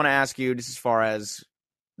 Chris, I want to ask you, just as far as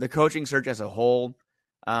the coaching search as a whole,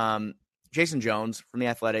 Jason Jones from The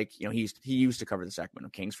Athletic, he used to cover the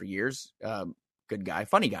Sacramento Kings for years. Good guy,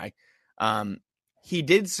 funny guy. he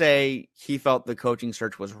did say he felt the coaching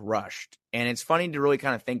search was rushed. And it's funny to really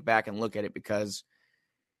kind of think back and look at it because,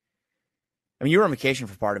 I mean, you were on vacation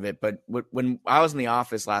for part of it, but when I was in the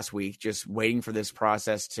office last week, just waiting for this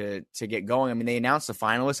process to get going, I mean, they announced the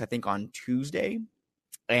finalists, I think, on Tuesday,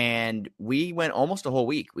 and we went almost a whole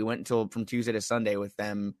week. We went until from Tuesday to Sunday with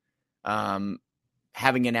them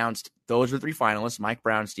having announced those were 3 finalists: Mike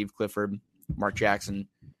Brown, Steve Clifford, Mark Jackson,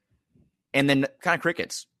 and then kind of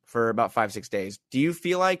crickets for about 5-6 days. Do you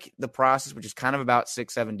feel like the process, which is kind of about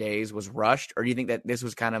 6-7 days, was rushed, or do you think that this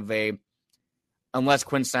was kind of unless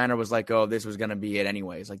Quinn Steiner was like, oh, this was going to be it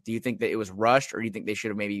anyways? Like, do you think that it was rushed, or do you think they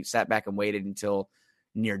should have maybe sat back and waited until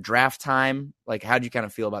near draft time? Like, how do you kind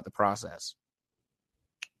of feel about the process?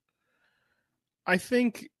 I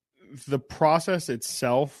think the process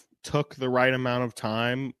itself took the right amount of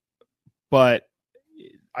time, but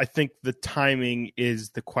I think the timing is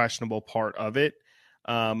the questionable part of it.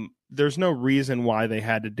 There's no reason why they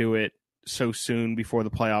had to do it so soon before the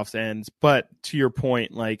playoffs ends. But to your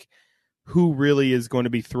point, like, who really is going to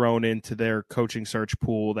be thrown into their coaching search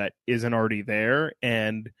pool that isn't already there?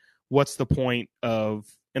 And what's the point of,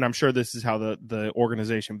 and I'm sure this is how the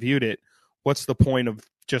organization viewed it, what's the point of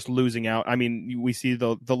just losing out? I mean, we see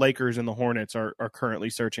the Lakers and the Hornets are currently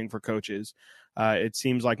searching for coaches. It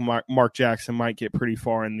seems like Mark Jackson might get pretty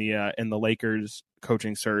far in the Lakers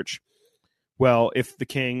coaching search. Well, if the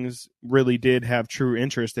Kings really did have true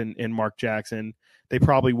interest in Mark Jackson, they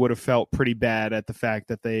probably would have felt pretty bad at the fact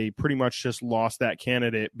that they pretty much just lost that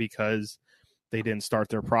candidate because they didn't start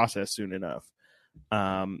their process soon enough.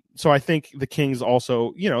 So I think the Kings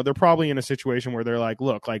also, they're probably in a situation where they're like,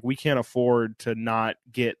 look, like, we can't afford to not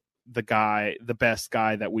get the best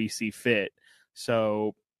guy that we see fit.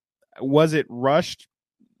 So was it rushed?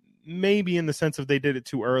 Maybe, in the sense of they did it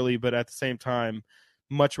too early, but at the same time,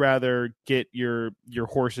 much rather get your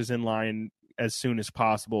horses in line as soon as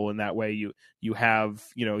possible, and that way you have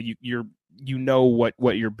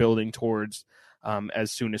what you're building towards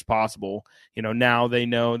as soon as possible. Now they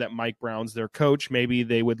know that Mike Brown's their coach. Maybe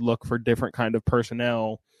they would look for different kind of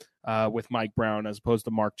personnel with Mike Brown as opposed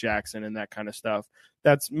to Mark Jackson and that kind of stuff.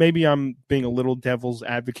 That's, maybe I'm being a little devil's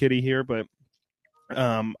advocate here, but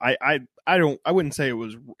I wouldn't say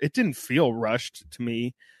it didn't feel rushed to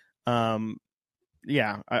me.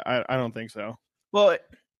 Yeah, I don't think so. Well,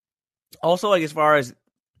 also, like, as far as,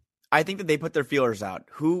 I think that they put their feelers out.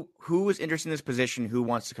 Who is interested in this position? Who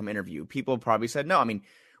wants to come interview? People probably said no. I mean,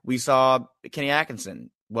 we saw Kenny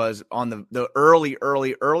Atkinson was on the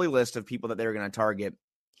early list of people that they were going to target.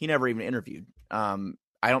 He never even interviewed. I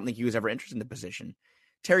don't think he was ever interested in the position.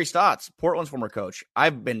 Terry Stotts, Portland's former coach,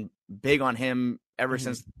 I've been big on him ever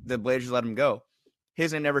since the Blazers let him go.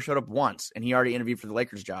 His name never showed up once, and he already interviewed for the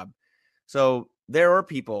Lakers job. So there are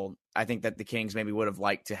people I think that the Kings maybe would have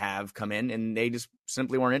liked to have come in, and they just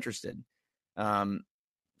simply weren't interested.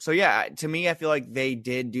 So yeah, to me, I feel like they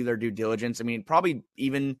did do their due diligence. I mean, probably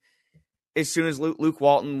even as soon as Luke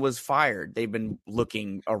Walton was fired, they've been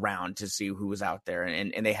looking around to see who was out there,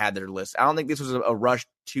 and they had their list. I don't think this was a rushed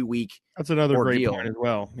 2-week. That's another ordeal. Great point as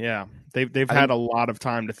well. Yeah, they've had a lot of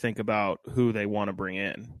time to think about who they want to bring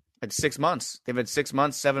in. It's 6 months. They've had 6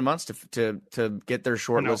 months, 7 months to get their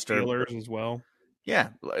short list as well. Yeah,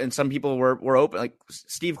 and some people were open. Like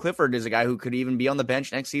Steve Clifford is a guy who could even be on the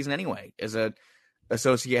bench next season anyway as a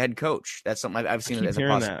associate head coach. That's something I've seen as a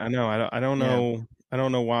possibility. I know. I don't know. Yeah. I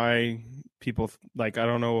don't know why people like. I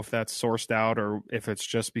don't know if that's sourced out or if it's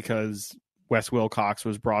just because Wes Wilcox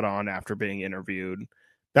was brought on after being interviewed.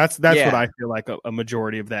 That's what I feel like a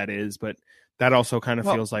majority of that is. But that also kind of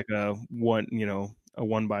feels like a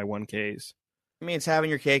one-by-one case. I mean, it's having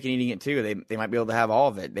your cake and eating it too. They might be able to have all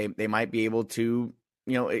of it. They might be able to,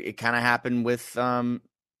 it kind of happened with not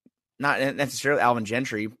necessarily Alvin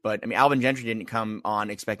Gentry, but I mean, Alvin Gentry didn't come on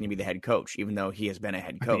expecting to be the head coach, even though he has been a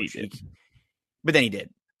head coach. But then he did.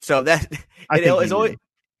 So that I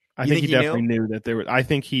think he definitely knew that there was. I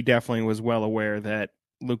think he definitely was well aware that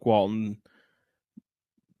Luke Walton.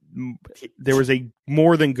 There was a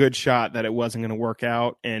more than good shot that it wasn't going to work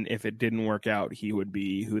out, and if it didn't work out, he would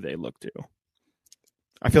be who they looked to.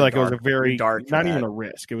 I feel like it was a very dark, not even a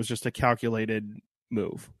risk. It was just a calculated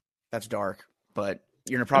move. That's dark, but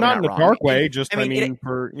you're probably not in wrong. A dark way. Just even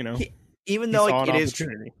though like, it is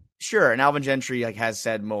sure. And Alvin Gentry has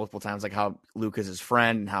said multiple times like how Luke is his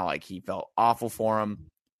friend and how like he felt awful for him.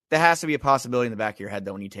 There has to be a possibility in the back of your head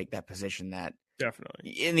though when you take that position that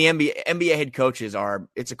definitely in the NBA head coaches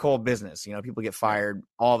it's a cold business. People get fired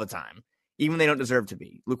all the time, even when they don't deserve to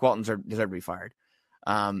be. Luke Walton deserved to be fired.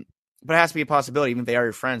 But it has to be a possibility, even if they are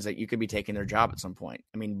your friends, that you could be taking their job at some point.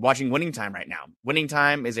 I mean, watching Winning Time right now. Winning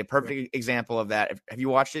Time is a perfect example of that. Have you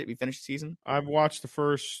watched it? Have you finished the season? I've watched the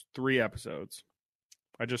first 3 episodes.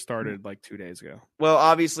 I just started like 2 days ago. Well,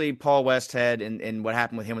 obviously, Paul Westhead and what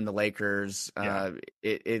happened with him and the Lakers. Yeah.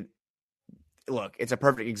 Look, it's a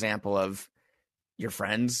perfect example of your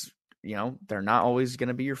friends. You know, they're not always going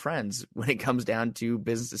to be your friends when it comes down to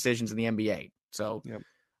business decisions in the NBA. So, Yep.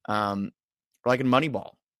 like in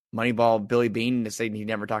Moneyball, Billy Beane said he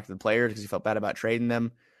never talked to the players because he felt bad about trading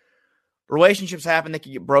them. Relationships happen; they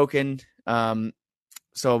can get broken.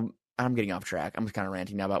 So I'm getting off track. I'm just kind of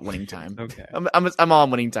ranting now about Winning Time. Okay. I'm all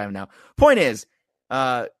on Winning Time now. Point is,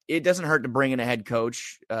 it doesn't hurt to bring in a head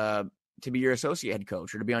coach to be your associate head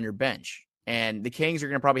coach or to be on your bench. And the Kings are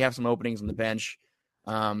going to probably have some openings on the bench.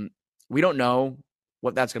 We don't know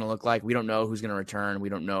what that's going to look like. We don't know who's going to return. We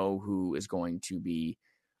don't know who is going to be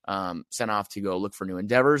sent off to go look for new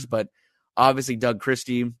endeavors. But obviously, Doug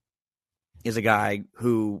Christie is a guy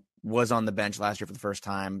who was on the bench last year for the first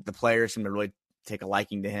time. The players seem to really take a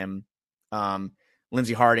liking to him.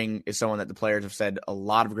 Lindsey Harding is someone that the players have said a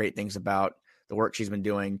lot of great things about the work she's been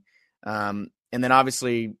doing. And then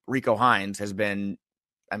obviously Rico Hines has been,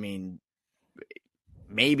 I mean,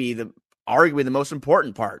 maybe arguably the most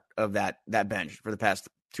important part of that bench for the past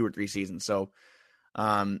 2 or 3 seasons. So,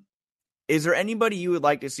 is there anybody you would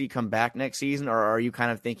like to see come back next season, or are you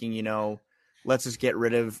kind of thinking, let's just get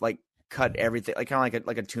rid of, like, cut everything, like kind of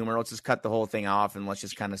like a tumor. Let's just cut the whole thing off and let's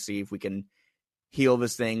just kind of see if we can heal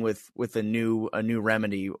this thing with a new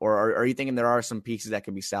remedy, or are you thinking there are some pieces that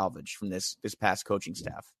can be salvaged from this past coaching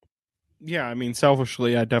staff? Yeah, I mean,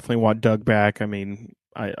 selfishly, I definitely want Doug back. I mean,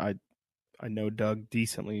 I know Doug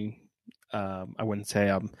decently. I wouldn't say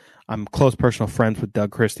I'm close personal friends with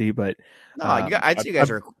Doug Christie, but I'd say you guys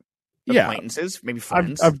are acquaintances, maybe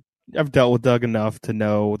friends. I've dealt with Doug enough to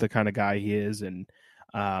know the kind of guy he is, and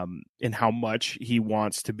how much he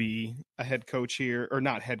wants to be a head coach here, or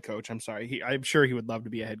not head coach. I'm sorry. I'm sure he would love to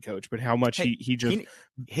be a head coach, but how much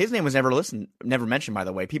his name was never mentioned, by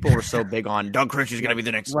the way. People were so big on Doug Christie's going to be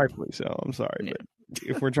the next. Rightfully so. I'm sorry. Yeah. But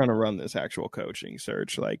if we're trying to run this actual coaching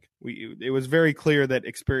search, like it was very clear that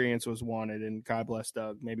experience was wanted, and God bless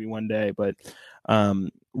Doug, maybe one day. But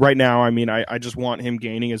right now, I mean, I just want him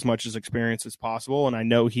gaining as much as experience as possible. And I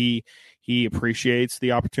know he appreciates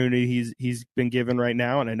the opportunity he's been given right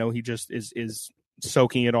now. And I know he just is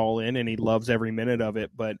soaking it all in, and he loves every minute of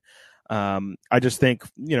it. But I just think,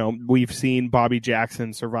 we've seen Bobby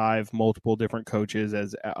Jackson survive multiple different coaches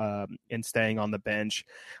and staying on the bench.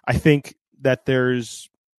 I think that there's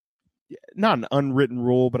not an unwritten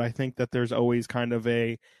rule, but I think that there's always kind of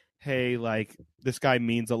hey, like, this guy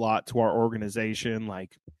means a lot to our organization.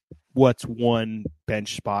 Like, what's one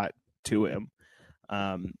bench spot to him?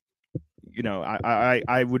 I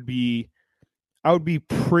would be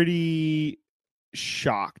pretty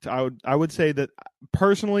shocked. I would say that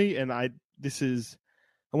personally, and I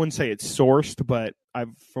wouldn't say it's sourced, but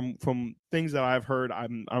from things that I've heard,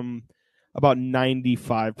 I'm about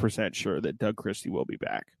 95% sure that Doug Christie will be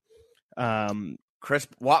back. Chris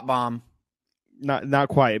Watt bomb. Not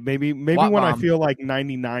quite. Maybe when I feel like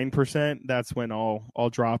 99%, that's when I'll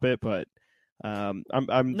drop it. But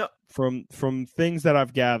from things that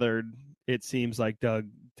I've gathered, it seems like Doug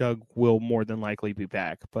will more than likely be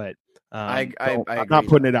back. But I'm not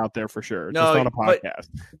putting it out there for sure. No, just on a podcast.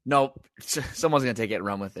 No, someone's gonna take it and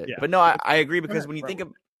run with it. Yeah. But no, I agree, because when you think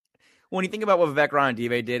about what Vivek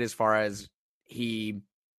Ranadive did, as far as he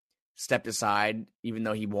stepped aside, even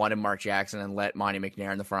though he wanted Mark Jackson, and let Monty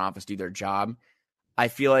McNair in the front office do their job, I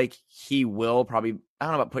feel like he will probably, I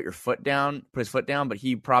don't know about put his foot down, but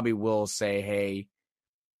he probably will say, hey,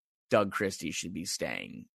 Doug Christie should be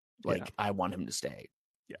staying. Like, I want him to stay.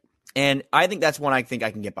 Yeah. And I think that's one I think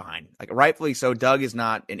I can get behind. Like, rightfully so, Doug is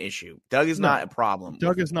not an issue. Doug is not a problem.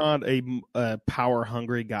 Doug is not a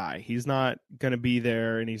power-hungry guy. He's not going to be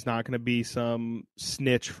there, and he's not going to be some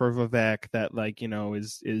snitch for Vivek that, like,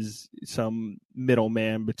 is some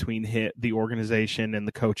middleman between the organization and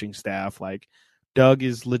the coaching staff. Like, Doug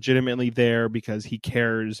is legitimately there because he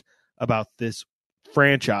cares about this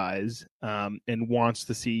franchise and wants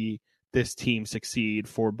to see this team succeed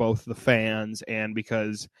for both the fans, and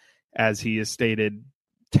because, as he has stated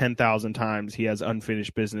 10,000 times, he has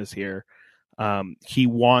unfinished business here. He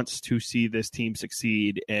wants to see this team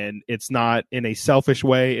succeed, and it's not in a selfish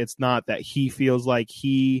way. It's not that he feels like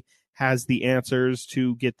he has the answers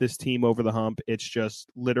to get this team over the hump. It's just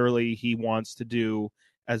literally he wants to do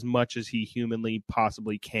as much as he humanly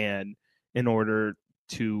possibly can in order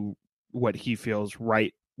to what he feels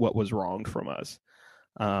right, what was wronged from us.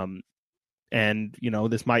 And,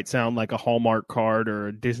 this might sound like a Hallmark card or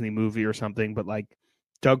a Disney movie or something, but like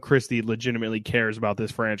Doug Christie legitimately cares about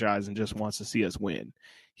this franchise and just wants to see us win.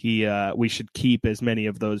 We should keep as many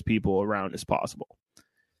of those people around as possible.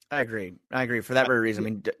 I agree for that very reason. I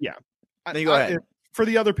mean, yeah. Go ahead. For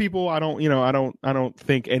the other people, I don't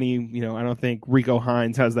think I don't think Rico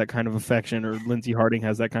Hines has that kind of affection or Lindsey Harding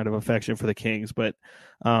has that kind of affection for the Kings. But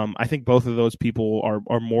I think both of those people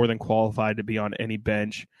are more than qualified to be on any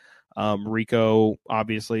bench. Rico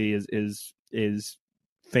obviously is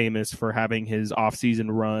famous for having his off-season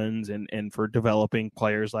runs and for developing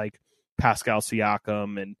players like Pascal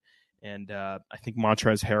Siakam and I think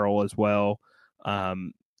Montrezl Harrell as well.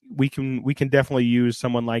 We can definitely use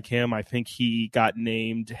someone like him. I think he got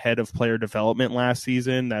named head of player development last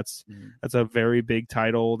season. That's a very big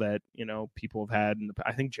title that people have had.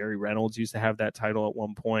 I think Jerry Reynolds used to have that title at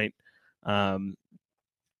one point.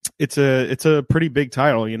 It's a pretty big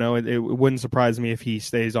title. It wouldn't surprise me if he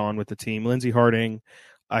stays on with the team. Lindsey Harding,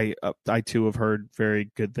 I too have heard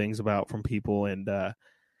very good things about from people, and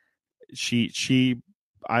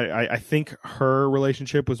I think her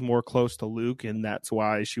relationship was more close to Luke, and that's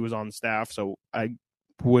why she was on the staff. So I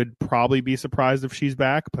would probably be surprised if she's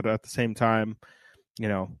back, but at the same time,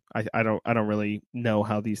 I don't really know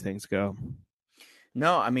how these things go.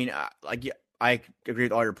 No, I mean, I agree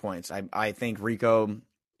with all your points. I think Rico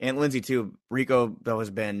and Lindsey too. Rico though has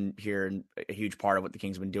been here and a huge part of what the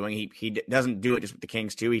Kings have been doing. He doesn't do it just with the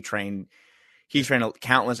Kings too. He's trained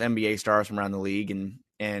countless NBA stars from around the league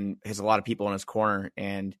and has a lot of people in his corner,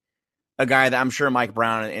 and a guy that I'm sure Mike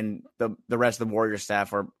Brown and the rest of the Warriors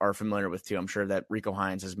staff are familiar with too. I'm sure that Rico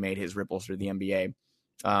Hines has made his ripples through the NBA,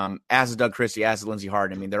 as is Doug Christie, as is Lindsey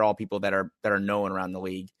Harding. I mean, they're all people that are known around the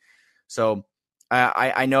league. So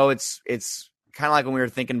I know it's kind of like when we were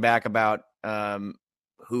thinking back about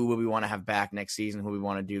who would we want to have back next season, who we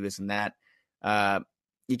want to do this and that.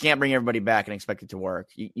 You can't bring everybody back and expect it to work.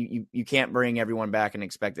 You can't bring everyone back and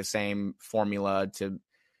expect the same formula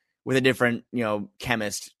with a different,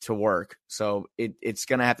 chemist to work. So it's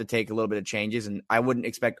going to have to take a little bit of changes, and I wouldn't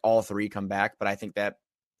expect all three come back, but I think that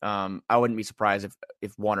I wouldn't be surprised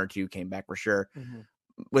if one or two came back for sure. Mm-hmm.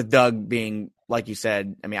 With Doug being, like you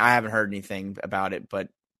said, I mean, I haven't heard anything about it, but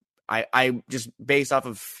I just based off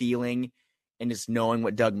of feeling and just knowing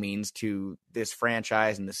what Doug means to this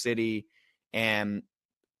franchise and the city, and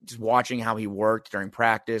just watching how he worked during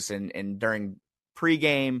practice and during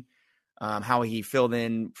pregame, how he filled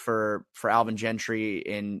in for Alvin Gentry,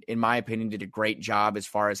 and in my opinion, did a great job as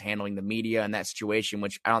far as handling the media in that situation,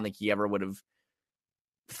 which I don't think he ever would have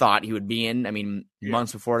thought he would be in. I mean,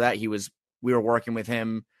 months before that, we were working with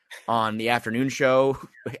him on the afternoon show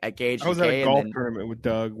at KHTK. I was at a golf tournament with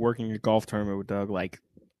Doug, working a golf tournament with Doug like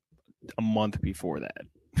a month before that.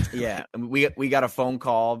 Yeah, we got a phone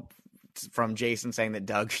call from Jason saying that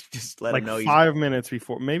Doug just let him know 5 minutes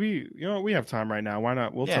before. Maybe we have time right now. Why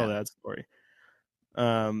not? We'll tell that story.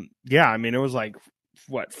 Yeah, I mean, it was like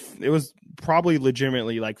it was probably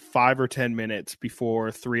legitimately like 5 or 10 minutes before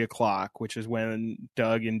 3:00, which is when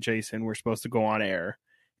Doug and Jason were supposed to go on air.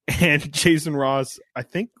 And Jason Ross, I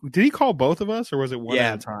think, did he call both of us or was it one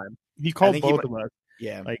at a time? He called both of us.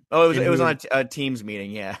 Yeah. It was on a Teams meeting.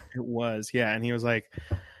 Yeah, it was. Yeah. And he was like,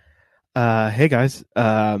 hey guys,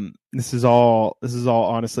 this is all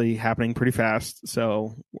honestly happening pretty fast.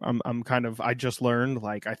 So I just learned,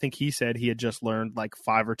 like, I think he said he had just learned like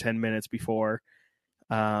 5 or 10 minutes before,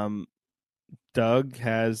 Doug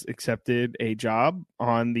has accepted a job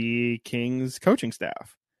on the Kings coaching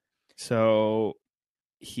staff. So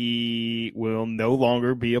he will no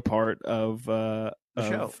longer be a part of the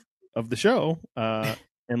show. And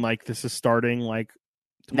like, this is starting like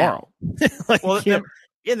tomorrow. Like, well,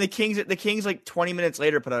 the Kings like 20 minutes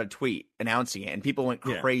later put out a tweet announcing it, and people went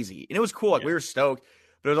crazy. And it was cool. Like, we were stoked,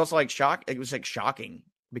 but it was also like It was like shocking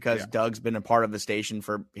because Doug's been a part of the station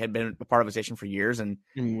for years, and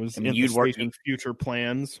you'd worked in future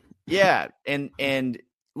plans. Yeah, and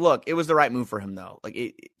look, it was the right move for him though. Like,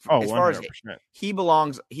 as far 100%. As he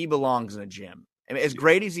belongs in a gym. I mean, as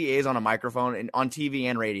great as he is on a microphone and on TV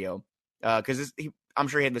and radio, because I'm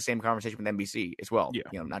sure he had the same conversation with NBC as well.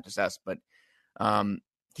 Yeah. Not just us, but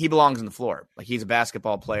he belongs on the floor. Like, he's a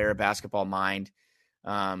basketball player, a basketball mind,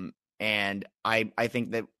 and I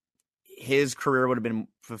think that his career would have been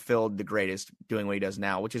fulfilled the greatest doing what he does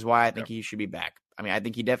now, which is why I think he should be back. I mean, I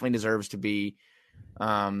think he definitely deserves to be.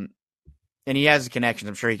 And he has connections.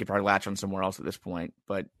 I'm sure he could probably latch on somewhere else at this point,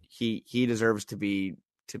 but he deserves to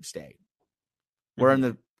stay. We're in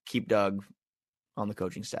the keep Doug on the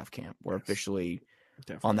coaching staff camp. We're officially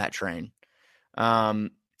on that train.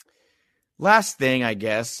 Last thing, I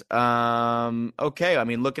guess. Okay. I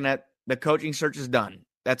mean, looking at The coaching search is done.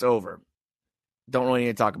 That's over. Don't really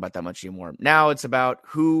need to talk about that much anymore. Now it's about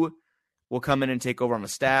who will come in and take over on the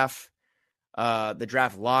staff. The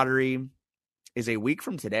draft lottery is a week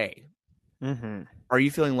from today. Mm-hmm. Are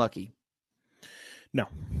you feeling lucky? No.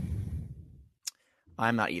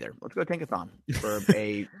 I'm not either. Let's go Tankathon for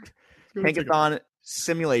a Tankathon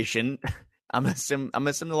simulation. I'm gonna sim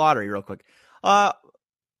the lottery real quick.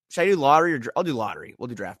 Should I do lottery or I'll do lottery? We'll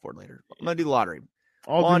do draft board later. I'm gonna do lottery.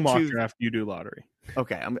 I'll do mock draft. You do lottery.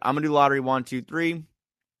 Okay, I'm gonna do lottery. 1, 2, 3.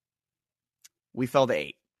 We fell to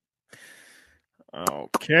 8.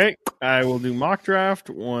 Okay, I will do mock draft.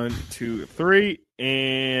 1, 2, 3,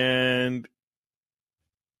 and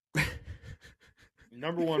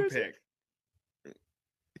number 1 pick.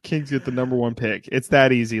 Kings get the number 1 pick. It's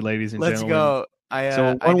that easy, ladies and gentlemen. Let's go.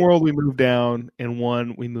 So one world we move down, and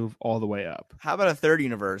one we move all the way up. How about a third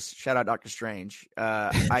universe? Shout out Doctor Strange.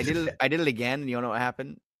 I did it again, and you know what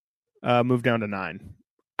happened? Moved down to 9.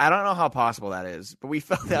 I don't know how possible that is, but we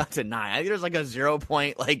fell down to 9. I think there's like a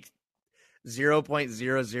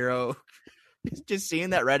 0.00. Just seeing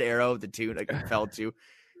that red arrow of the 2 like it fell to.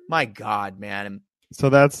 My God, man. So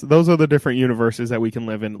those are the different universes that we can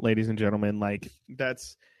live in, ladies and gentlemen. Like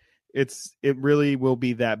it really will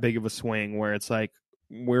be that big of a swing where it's like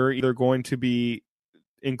we're either going to be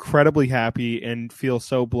incredibly happy and feel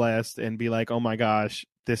so blessed and be like, oh my gosh,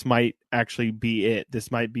 this might actually be it. This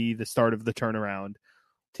might be the start of the turnaround.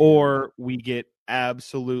 Or we get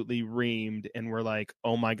absolutely reamed and we're like,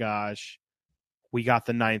 oh my gosh, we got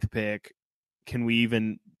the 9th pick. Can we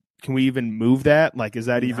even move that? Like, is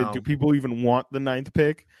that even, do people even want the 9th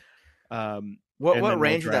pick? What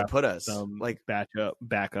range would that put us? Like back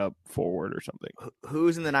up forward or something.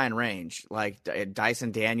 Who's in the 9 range? Like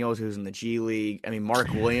Dyson Daniels, who's in the G League. I mean,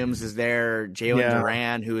 Mark Williams is there. Jalen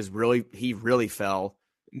Duran, who is really fell.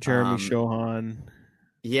 Jeremy Shohan.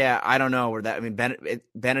 Yeah, I don't know where that. I mean,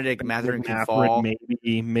 Benedict Mathurin can fall. Maybe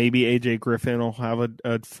AJ Griffin will have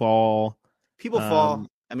a fall. People fall.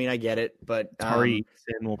 I mean, I get it, but Tari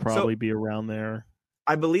Eason will probably be around there.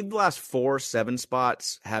 I believe the last 4 7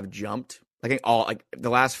 spots have jumped. I think the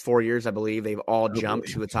last 4 years, I believe they've all jumped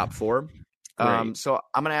to the top 4. So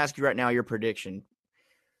I'm going to ask you right now your prediction.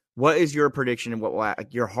 What is your prediction and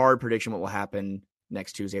your hard prediction? What will happen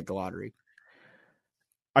next Tuesday at the lottery?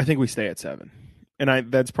 I think we stay at 7,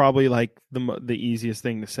 and that's probably like the easiest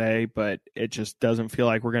thing to say, but it just doesn't feel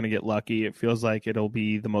like we're going to get lucky. It feels like it'll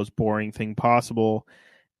be the most boring thing possible,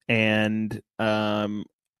 and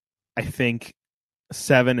I think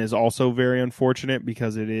 7 is also very unfortunate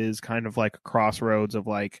because it is kind of like a crossroads of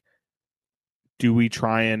like, do we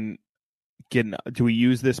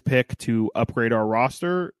use this pick to upgrade our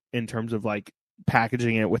roster in terms of like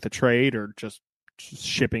packaging it with a trade or just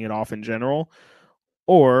shipping it off in general?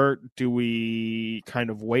 Or do we kind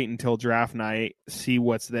of wait until draft night, see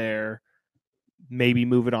what's there, maybe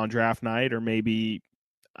move it on draft night, or maybe,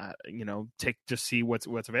 just see what's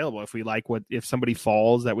available. If we like if somebody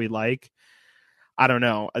falls that we like, I don't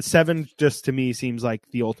know. A 7 just to me seems like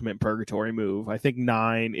the ultimate purgatory move. I think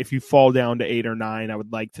 9, if you fall down to 8 or 9, I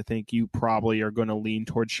would like to think you probably are going to lean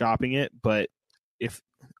towards shopping it. But if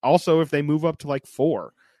they move up to like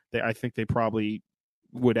 4, I think they probably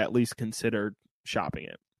would at least consider shopping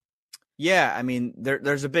it. Yeah, I mean,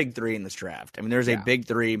 there's a big 3 in this draft. I mean, there's a big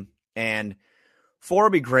 3, and 4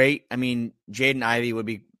 would be great. I mean, Jaden Ivey would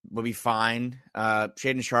be fine.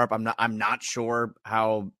 Shaden Sharp, I'm not sure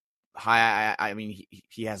how high. I mean,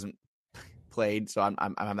 he hasn't played, so I'm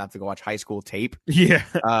gonna have to go watch high school tape.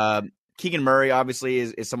 Yeah. Keegan Murray obviously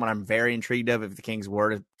is someone I'm very intrigued of. If the Kings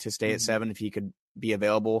were to stay at 7, if he could be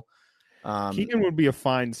available, Keegan would be a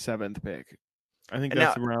fine 7th pick. I think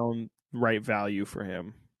that's around right value for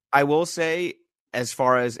him. I will say, as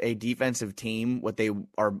far as a defensive team, what they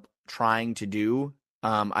are trying to do,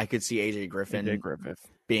 I could see AJ Griffin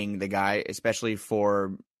being the guy, especially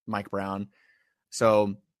for Mike Brown.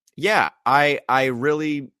 So yeah, I'm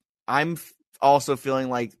also feeling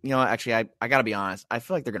like, actually I gotta be honest. I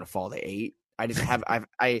feel like they're gonna fall to 8. I just have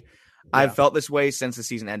I've felt this way since the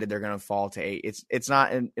season ended. They're gonna fall to 8. It's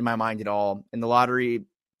not in my mind at all. In the lottery,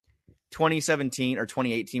 2017 or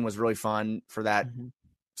 2018 was really fun for that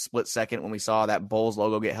split second when we saw that Bulls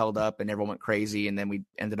logo get held up and everyone went crazy, and then we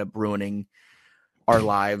ended up ruining our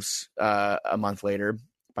lives a month later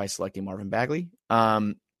by selecting Marvin Bagley.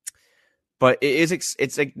 But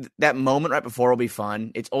it's like that moment right before will be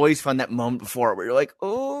fun. It's always fun, that moment before where you're like,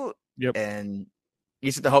 oh, yep. And you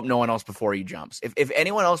just have to hope no one else before you jumps. If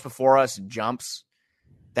anyone else before us jumps,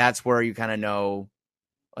 that's where you kind of know,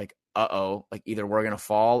 like, like either we're gonna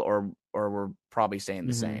fall or we're probably staying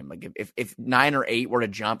the same. Like if 9 or 8 were to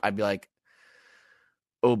jump, I'd be like,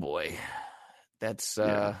 Oh boy, that's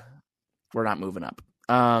Yeah. we're not moving up.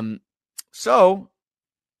 So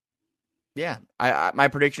yeah, my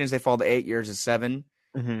prediction is they fall to 8, yours is 7.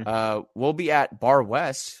 We'll be at Bar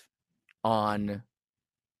West on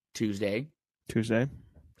Tuesday.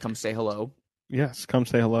 Come say hello. Yes, come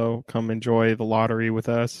say hello. Come enjoy the lottery with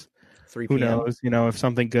us. 3 Who p.m. knows? If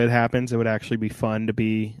something good happens, it would actually be fun to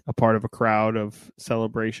be a part of a crowd of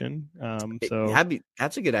celebration.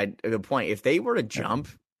 That's a good point. If they were to jump,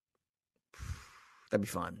 that'd be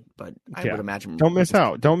fun. But I would imagine don't miss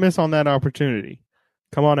out. Don't miss on that opportunity.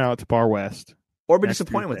 Come on out to Bar West, or be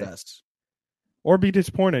disappointed with us, or be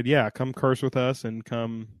disappointed. Yeah, come curse with us and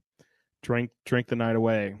come drink the night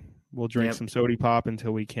away. We'll drink some soda pop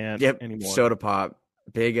until we can't anymore. Soda pop,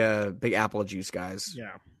 big apple juice, guys.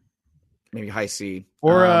 Yeah. Maybe high C.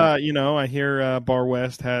 Or, I hear Bar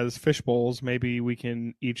West has fish bowls. Maybe we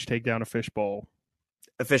can each take down a fish bowl.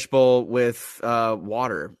 A fish bowl with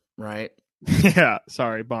water, right? Yeah.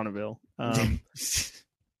 Sorry, Bonneville.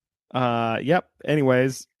 Yep.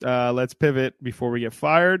 Anyways, let's pivot before we get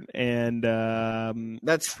fired. And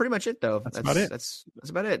that's pretty much it, though. That's about it. That's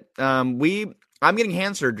about it. I'm getting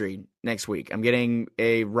hand surgery next week. I'm getting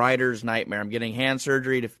a rider's nightmare. I'm getting hand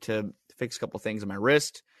surgery to fix a couple things in my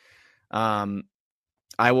wrist.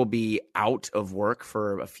 I will be out of work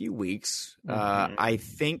for a few weeks. I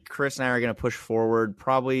think Chris and I are going to push forward.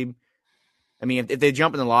 Probably, I mean, if they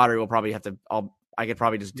jump in the lottery, we'll probably have to. I could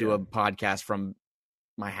probably just do a podcast from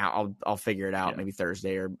my house. I'll figure it out. Maybe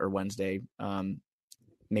Thursday or Wednesday.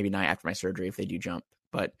 Maybe night after my surgery if they do jump.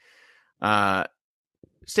 But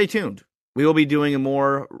stay tuned. We will be doing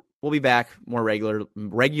We'll be back more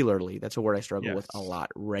regularly. That's a word I struggle with a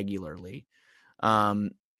lot. Regularly.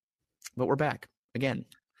 But we're back again.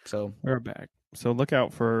 So we're back. So look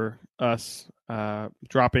out for us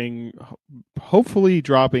hopefully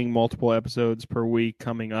dropping multiple episodes per week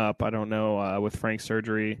coming up. I don't know with Frank's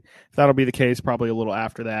surgery if that'll be the case, probably a little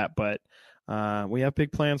after that, but we have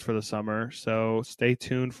big plans for the summer. So stay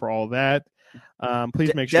tuned for all that.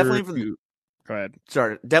 Please make sure definitely go ahead.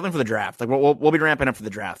 Sorry, definitely for the draft. Like we'll be ramping up for the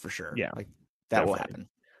draft for sure. Yeah, like that definitely will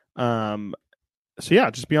happen. So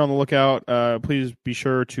yeah, just be on the lookout. Please be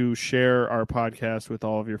sure to share our podcast with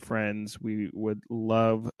all of your friends. We would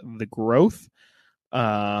love the growth.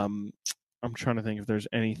 I'm trying to think if there's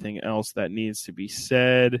anything else that needs to be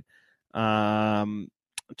said.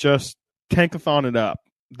 Just tankathon it up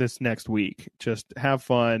this next week. Just have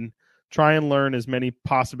fun. Try and learn as many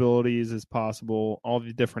possibilities as possible, all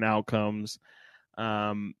the different outcomes.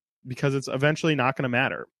 Because it's eventually not going to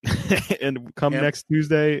matter. And come next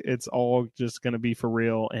Tuesday, it's all just going to be for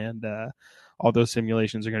real, and all those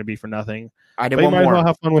simulations are going to be for nothing. I did but one you might more. As well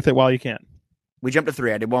have fun with it while you can. We jumped to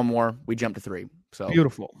 3. I did one more. We jumped to 3. So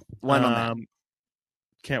beautiful. One on that.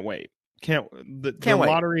 Can't wait. The wait.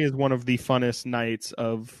 lottery is one of the funnest nights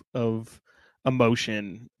of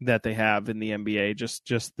emotion that they have in the NBA.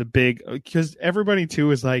 Just the big, because everybody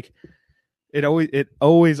too is like. It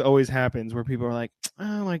always happens where people are like,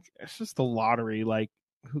 oh, like it's just the lottery. Like,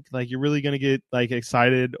 you're really gonna get like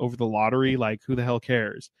excited over the lottery? Like, who the hell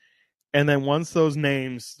cares? And then once those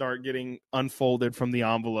names start getting unfolded from the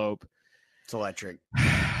envelope, it's electric.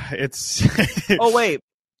 It's oh wait,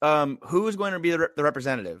 who is going to be the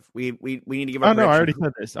representative? We need to give. Oh no, I already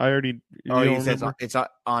said this. You said it's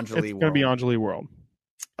Angeli. It's going to be Angeli World.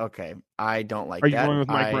 Okay, I don't like. Are you going with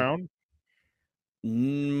Mike Brown?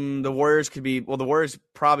 The Warriors could be. Well, the Warriors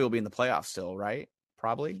probably will be in the playoffs still, right?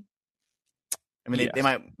 Probably. I mean, they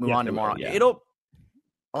might move on tomorrow. Yeah. It'll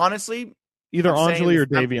honestly either Angeli or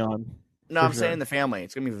Davion. No, I'm saying the family.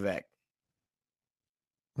 It's gonna be Vivek.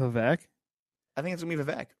 Vivek? I think it's gonna be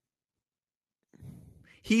Vivek.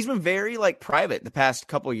 He's been very private the past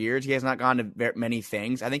couple of years. He has not gone to many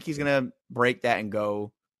things. I think he's gonna break that and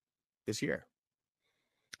go this year.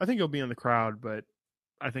 I think he'll be in the crowd, but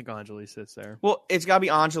I think Angeli sits there. Well, it's got to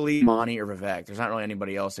be Angeli, Monty, or Vivek. There's not really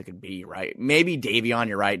anybody else that could be, right? Maybe Davion.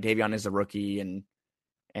 You're right. Davion is the rookie, and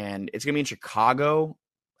it's gonna be in Chicago.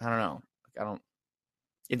 I don't know.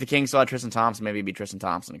 If the Kings still had Tristan Thompson, maybe it'd be Tristan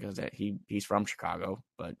Thompson because he's from Chicago.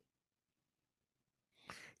 But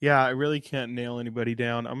yeah, I really can't nail anybody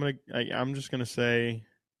down. I'm just gonna say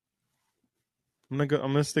I'm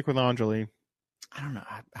gonna stick with Angeli. I don't know.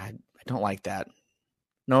 I don't like that.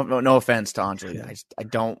 No offense to Angeli. I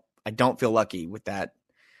don't feel lucky with that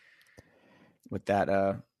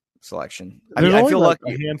selection. I feel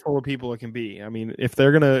lucky. A handful of people it can be. I mean, if they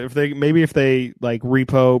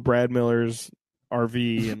repo Brad Miller's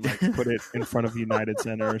RV and put it in front of United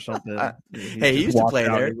Center or something. Hey, he used to play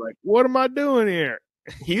there. Like, what am I doing here?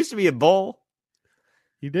 He used to be a Bull.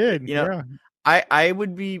 He did. Yeah. I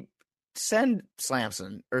would be. send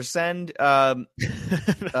Slamson or send That would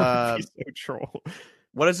be so troll.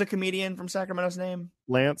 what is the comedian from Sacramento's name?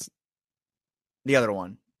 Lance. The other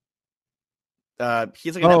one.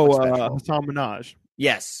 He's like a Netflix special. Hassan Minaj.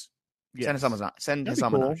 Yes. Yes. Send That'd be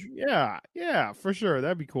Hassan cool. Minaj. Yeah, for sure.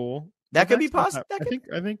 That'd be cool. That could be possible. I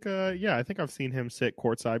think I've seen him sit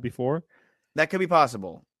courtside before. That could be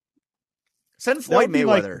possible. Send Floyd Mayweather.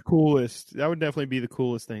 Like the coolest. That would definitely be the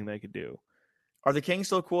coolest thing they could do. Are the Kings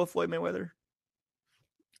still cool with Floyd Mayweather?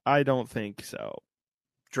 I don't think so.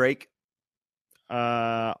 Drake?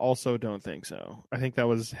 Also don't think so. I think that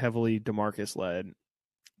was heavily DeMarcus led.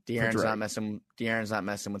 De'Aaron's not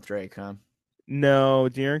messing with Drake, huh? No,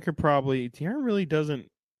 De'Aaron really doesn't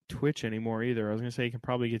Twitch anymore either. I was gonna say he can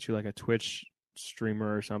probably get you like a Twitch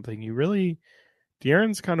streamer or something.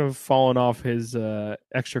 De'Aaron's kind of fallen off his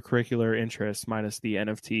extracurricular interests minus the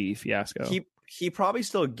NFT fiasco. He probably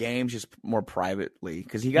still games just more privately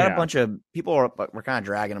because he got a bunch of people were kind of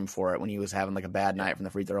dragging him for it when he was having like a bad night from the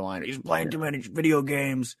free throw line. He's playing too many video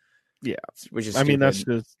games. Yeah, which is stupid. That's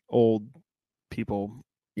just old people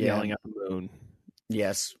yelling at the moon.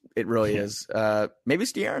 Yes, it really is. Maybe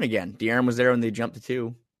it's De'Aaron again. De'Aaron was there when they jumped to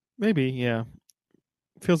 2. Maybe, yeah.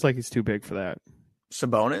 Feels like he's too big for that.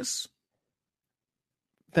 Sabonis?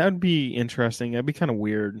 That'd be interesting. That'd be kind of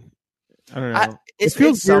weird. I don't know. It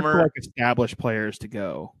feels weird for like established players to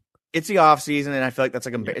go. It's the off season, and I feel like that's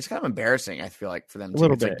like it's kind of embarrassing. I feel like for them, a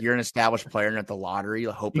little bit. Like you're an established player and at the lottery,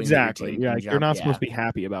 hoping exactly. You're not supposed to be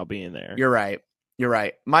happy about being there. You're right.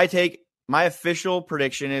 My official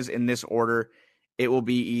prediction is in this order. It will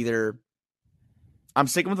be either I'm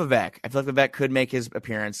sticking with Vivek. I feel like Vivek could make his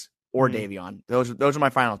appearance or Davion. Those are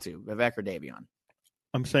my final two: Vivek or Davion.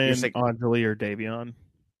 I'm saying Anjali or Davion.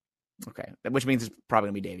 Okay, which means it's probably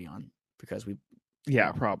gonna be Davion because we.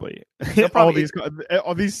 Yeah, probably. All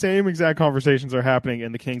these same exact conversations are happening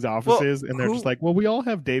in the Kings' offices, and they're just like, "Well, we all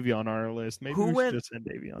have Davion on our list. Maybe we should just send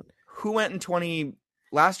Davion." Who went in 20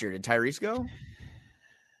 last year? Did Tyrese go?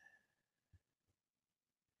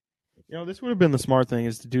 This would have been the smart thing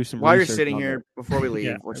is to do some. While you're sitting here before we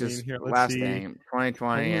leave, last see. thing,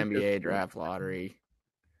 2020 NBA draft lottery.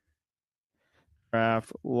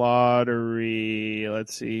 Draft lottery.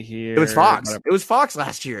 Let's see here. It was Fox. It was Fox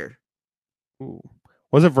last year. Ooh.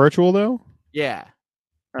 Was it virtual though? Yeah.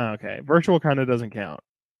 Oh, okay. Virtual kind of doesn't count.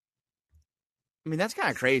 I mean, that's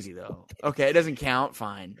kind of crazy though. Okay, it doesn't count.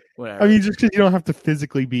 Fine, whatever. I mean, just because you don't have to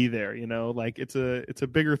physically be there, like it's a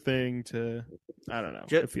bigger thing to. I don't know.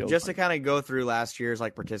 Just to kind of go through last year's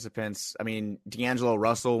like participants. I mean, D'Angelo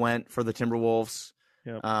Russell went for the Timberwolves.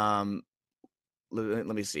 Yep. Let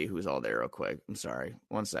me see who's all there real quick. I'm sorry.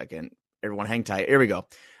 1 second. Everyone hang tight. Here we go.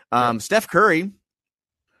 Steph Curry.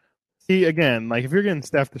 See, again, like if you're getting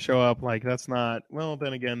Steph to show up, like that's not. Well,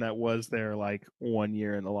 then again, that was their like 1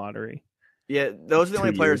 year in the lottery. Yeah, those are the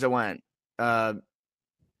only players that went. D'Lo,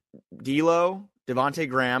 Devontae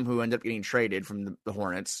Graham, who ended up getting traded from the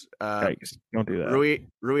Hornets. Don't do that.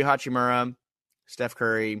 Rui Hachimura, Steph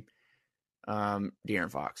Curry,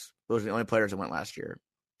 De'Aaron Fox. Those are the only players that went last year.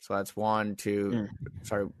 So that's 1, 2.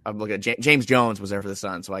 Sorry, I'm looking at James Jones was there for the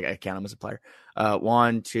Suns, so I count him as a player.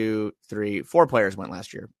 1, 2, 3, 4 players went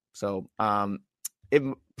last year. So it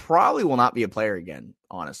probably will not be a player again,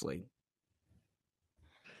 honestly.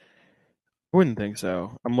 I wouldn't think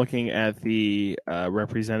so. I'm looking at the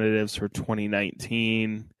representatives for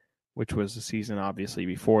 2019, which was the season obviously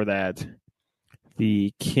before that.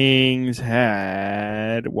 The Kings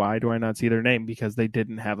had, why do I not see their name? Because they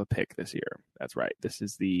didn't have a pick this year. That's right. This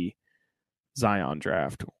is the Zion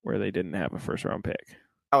draft where they didn't have a first round pick.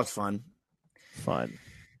 That was fun.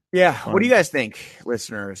 Yeah. What do you guys think,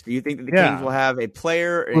 listeners? Do you think that the Kings will have a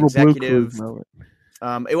player, an executive?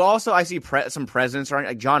 It will also, I see some presidents,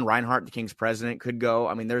 like John Reinhart, the Kings president, could go.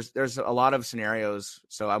 I mean, there's a lot of scenarios,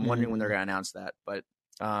 so I'm wondering when they're going to announce that. But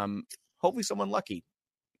hopefully, someone lucky.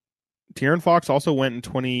 De'Aaron Fox also went in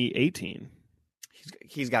 2018.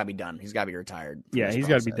 He's got to be done. He's got to be retired. Yeah, he's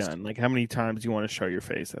got to be done. Like, how many times do you want to show your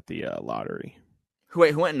face at the lottery? Who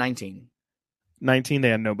went in 19? 19, they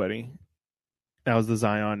had nobody. That was the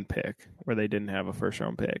Zion pick, where they didn't have a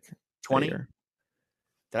first-round pick. 20? Did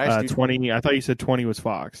I 20? I thought you said 20 was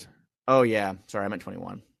Fox. Oh, yeah. Sorry, I meant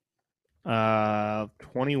 21.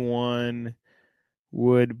 21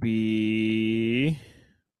 would be...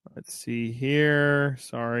 Let's see here.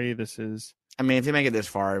 Sorry, this is... I mean, if you make it this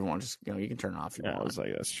far, everyone just, you can turn it off if you want. I was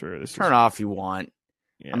like, that's true. Turn it off if you want.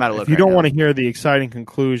 Yeah. I'm about to look. If you don't want to hear the exciting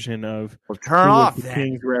conclusion of turn off the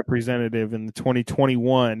Kings representative in the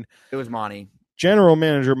 2021, it was Monty. General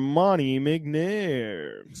Manager Monty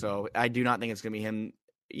McNair. So I do not think it's going to be him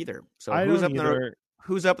either. So who's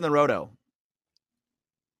up in the Roto?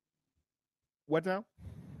 What now?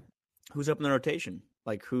 Who's up in the rotation?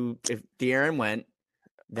 Like who? If De'Aaron went,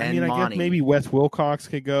 then I Monty. guess maybe Wes Wilcox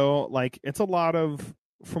could go. Like, it's a lot of,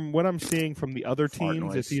 from what I'm seeing from the other Fart teams,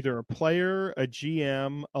 noise. it's either a player, a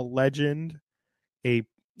GM, a legend, the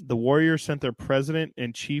Warriors sent their president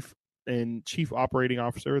and chief operating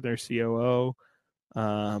officer, their COO.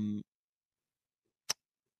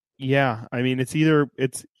 Yeah, I mean, it's either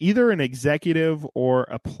an executive or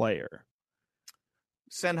a player.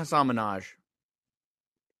 Send Hassan Minaj.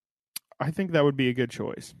 I think that would be a good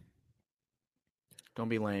choice. Don't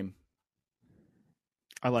be lame.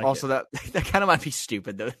 I like also, it. that kind of might be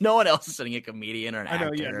stupid though. No one else is sending a comedian or an actor. I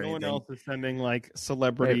know, yeah. or No one anything. else is sending like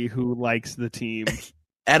celebrity who likes the team.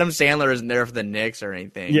 Adam Sandler isn't there for the Knicks or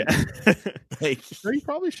anything. Yeah, Like, he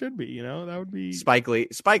probably should be. You know, that would be Spike Lee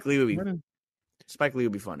would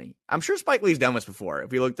be funny. I'm sure Spike Lee's done this before.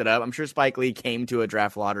 If we looked it up, I'm sure Spike Lee came to a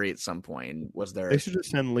draft lottery at some point and was there. They should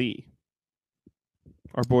just send Lee.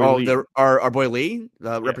 Our boy Lee. Our boy Lee,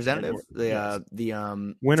 the representative, yes.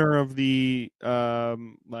 the winner of the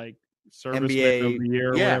like serviceman NBA of the year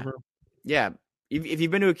or whatever. Yeah. If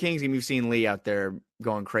you've been to a Kings game, you've seen Lee out there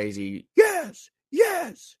going crazy. Yes,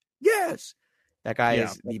 yes, yes. That guy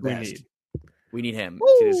is the best. We need him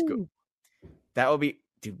to just go. That would be,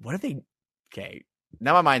 dude. What if they? Okay,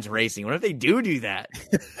 now my mind's racing. What if they do that?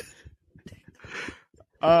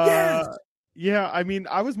 Yes. Yeah, I mean,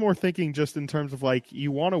 I was more thinking just in terms of like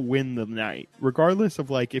you want to win the night, regardless of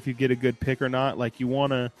like if you get a good pick or not. Like you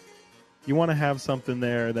want to have something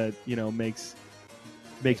there that makes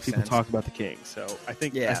people sense. talk about the Kings. So I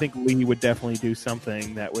think Lee would definitely do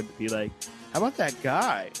something that would be like, how about that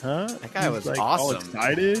guy? Huh? That guy was like, awesome. all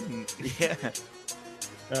excited. And, yeah.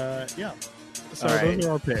 So all right. those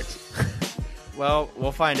are our picks. Well,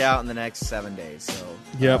 we'll find out in the next 7 days. So,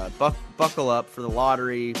 yep. Buckle up for the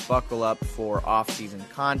lottery. Buckle up for off-season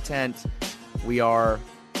content. We are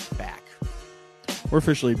back. We're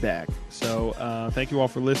officially back. So, thank you all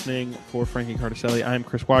for listening. For Frankie Cardicelli, I'm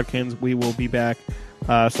Chris Watkins. We will be back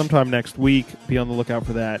sometime next week. Be on the lookout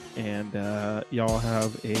for that. And y'all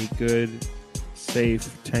have a good,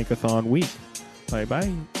 safe Tankathon week.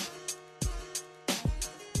 Bye-bye.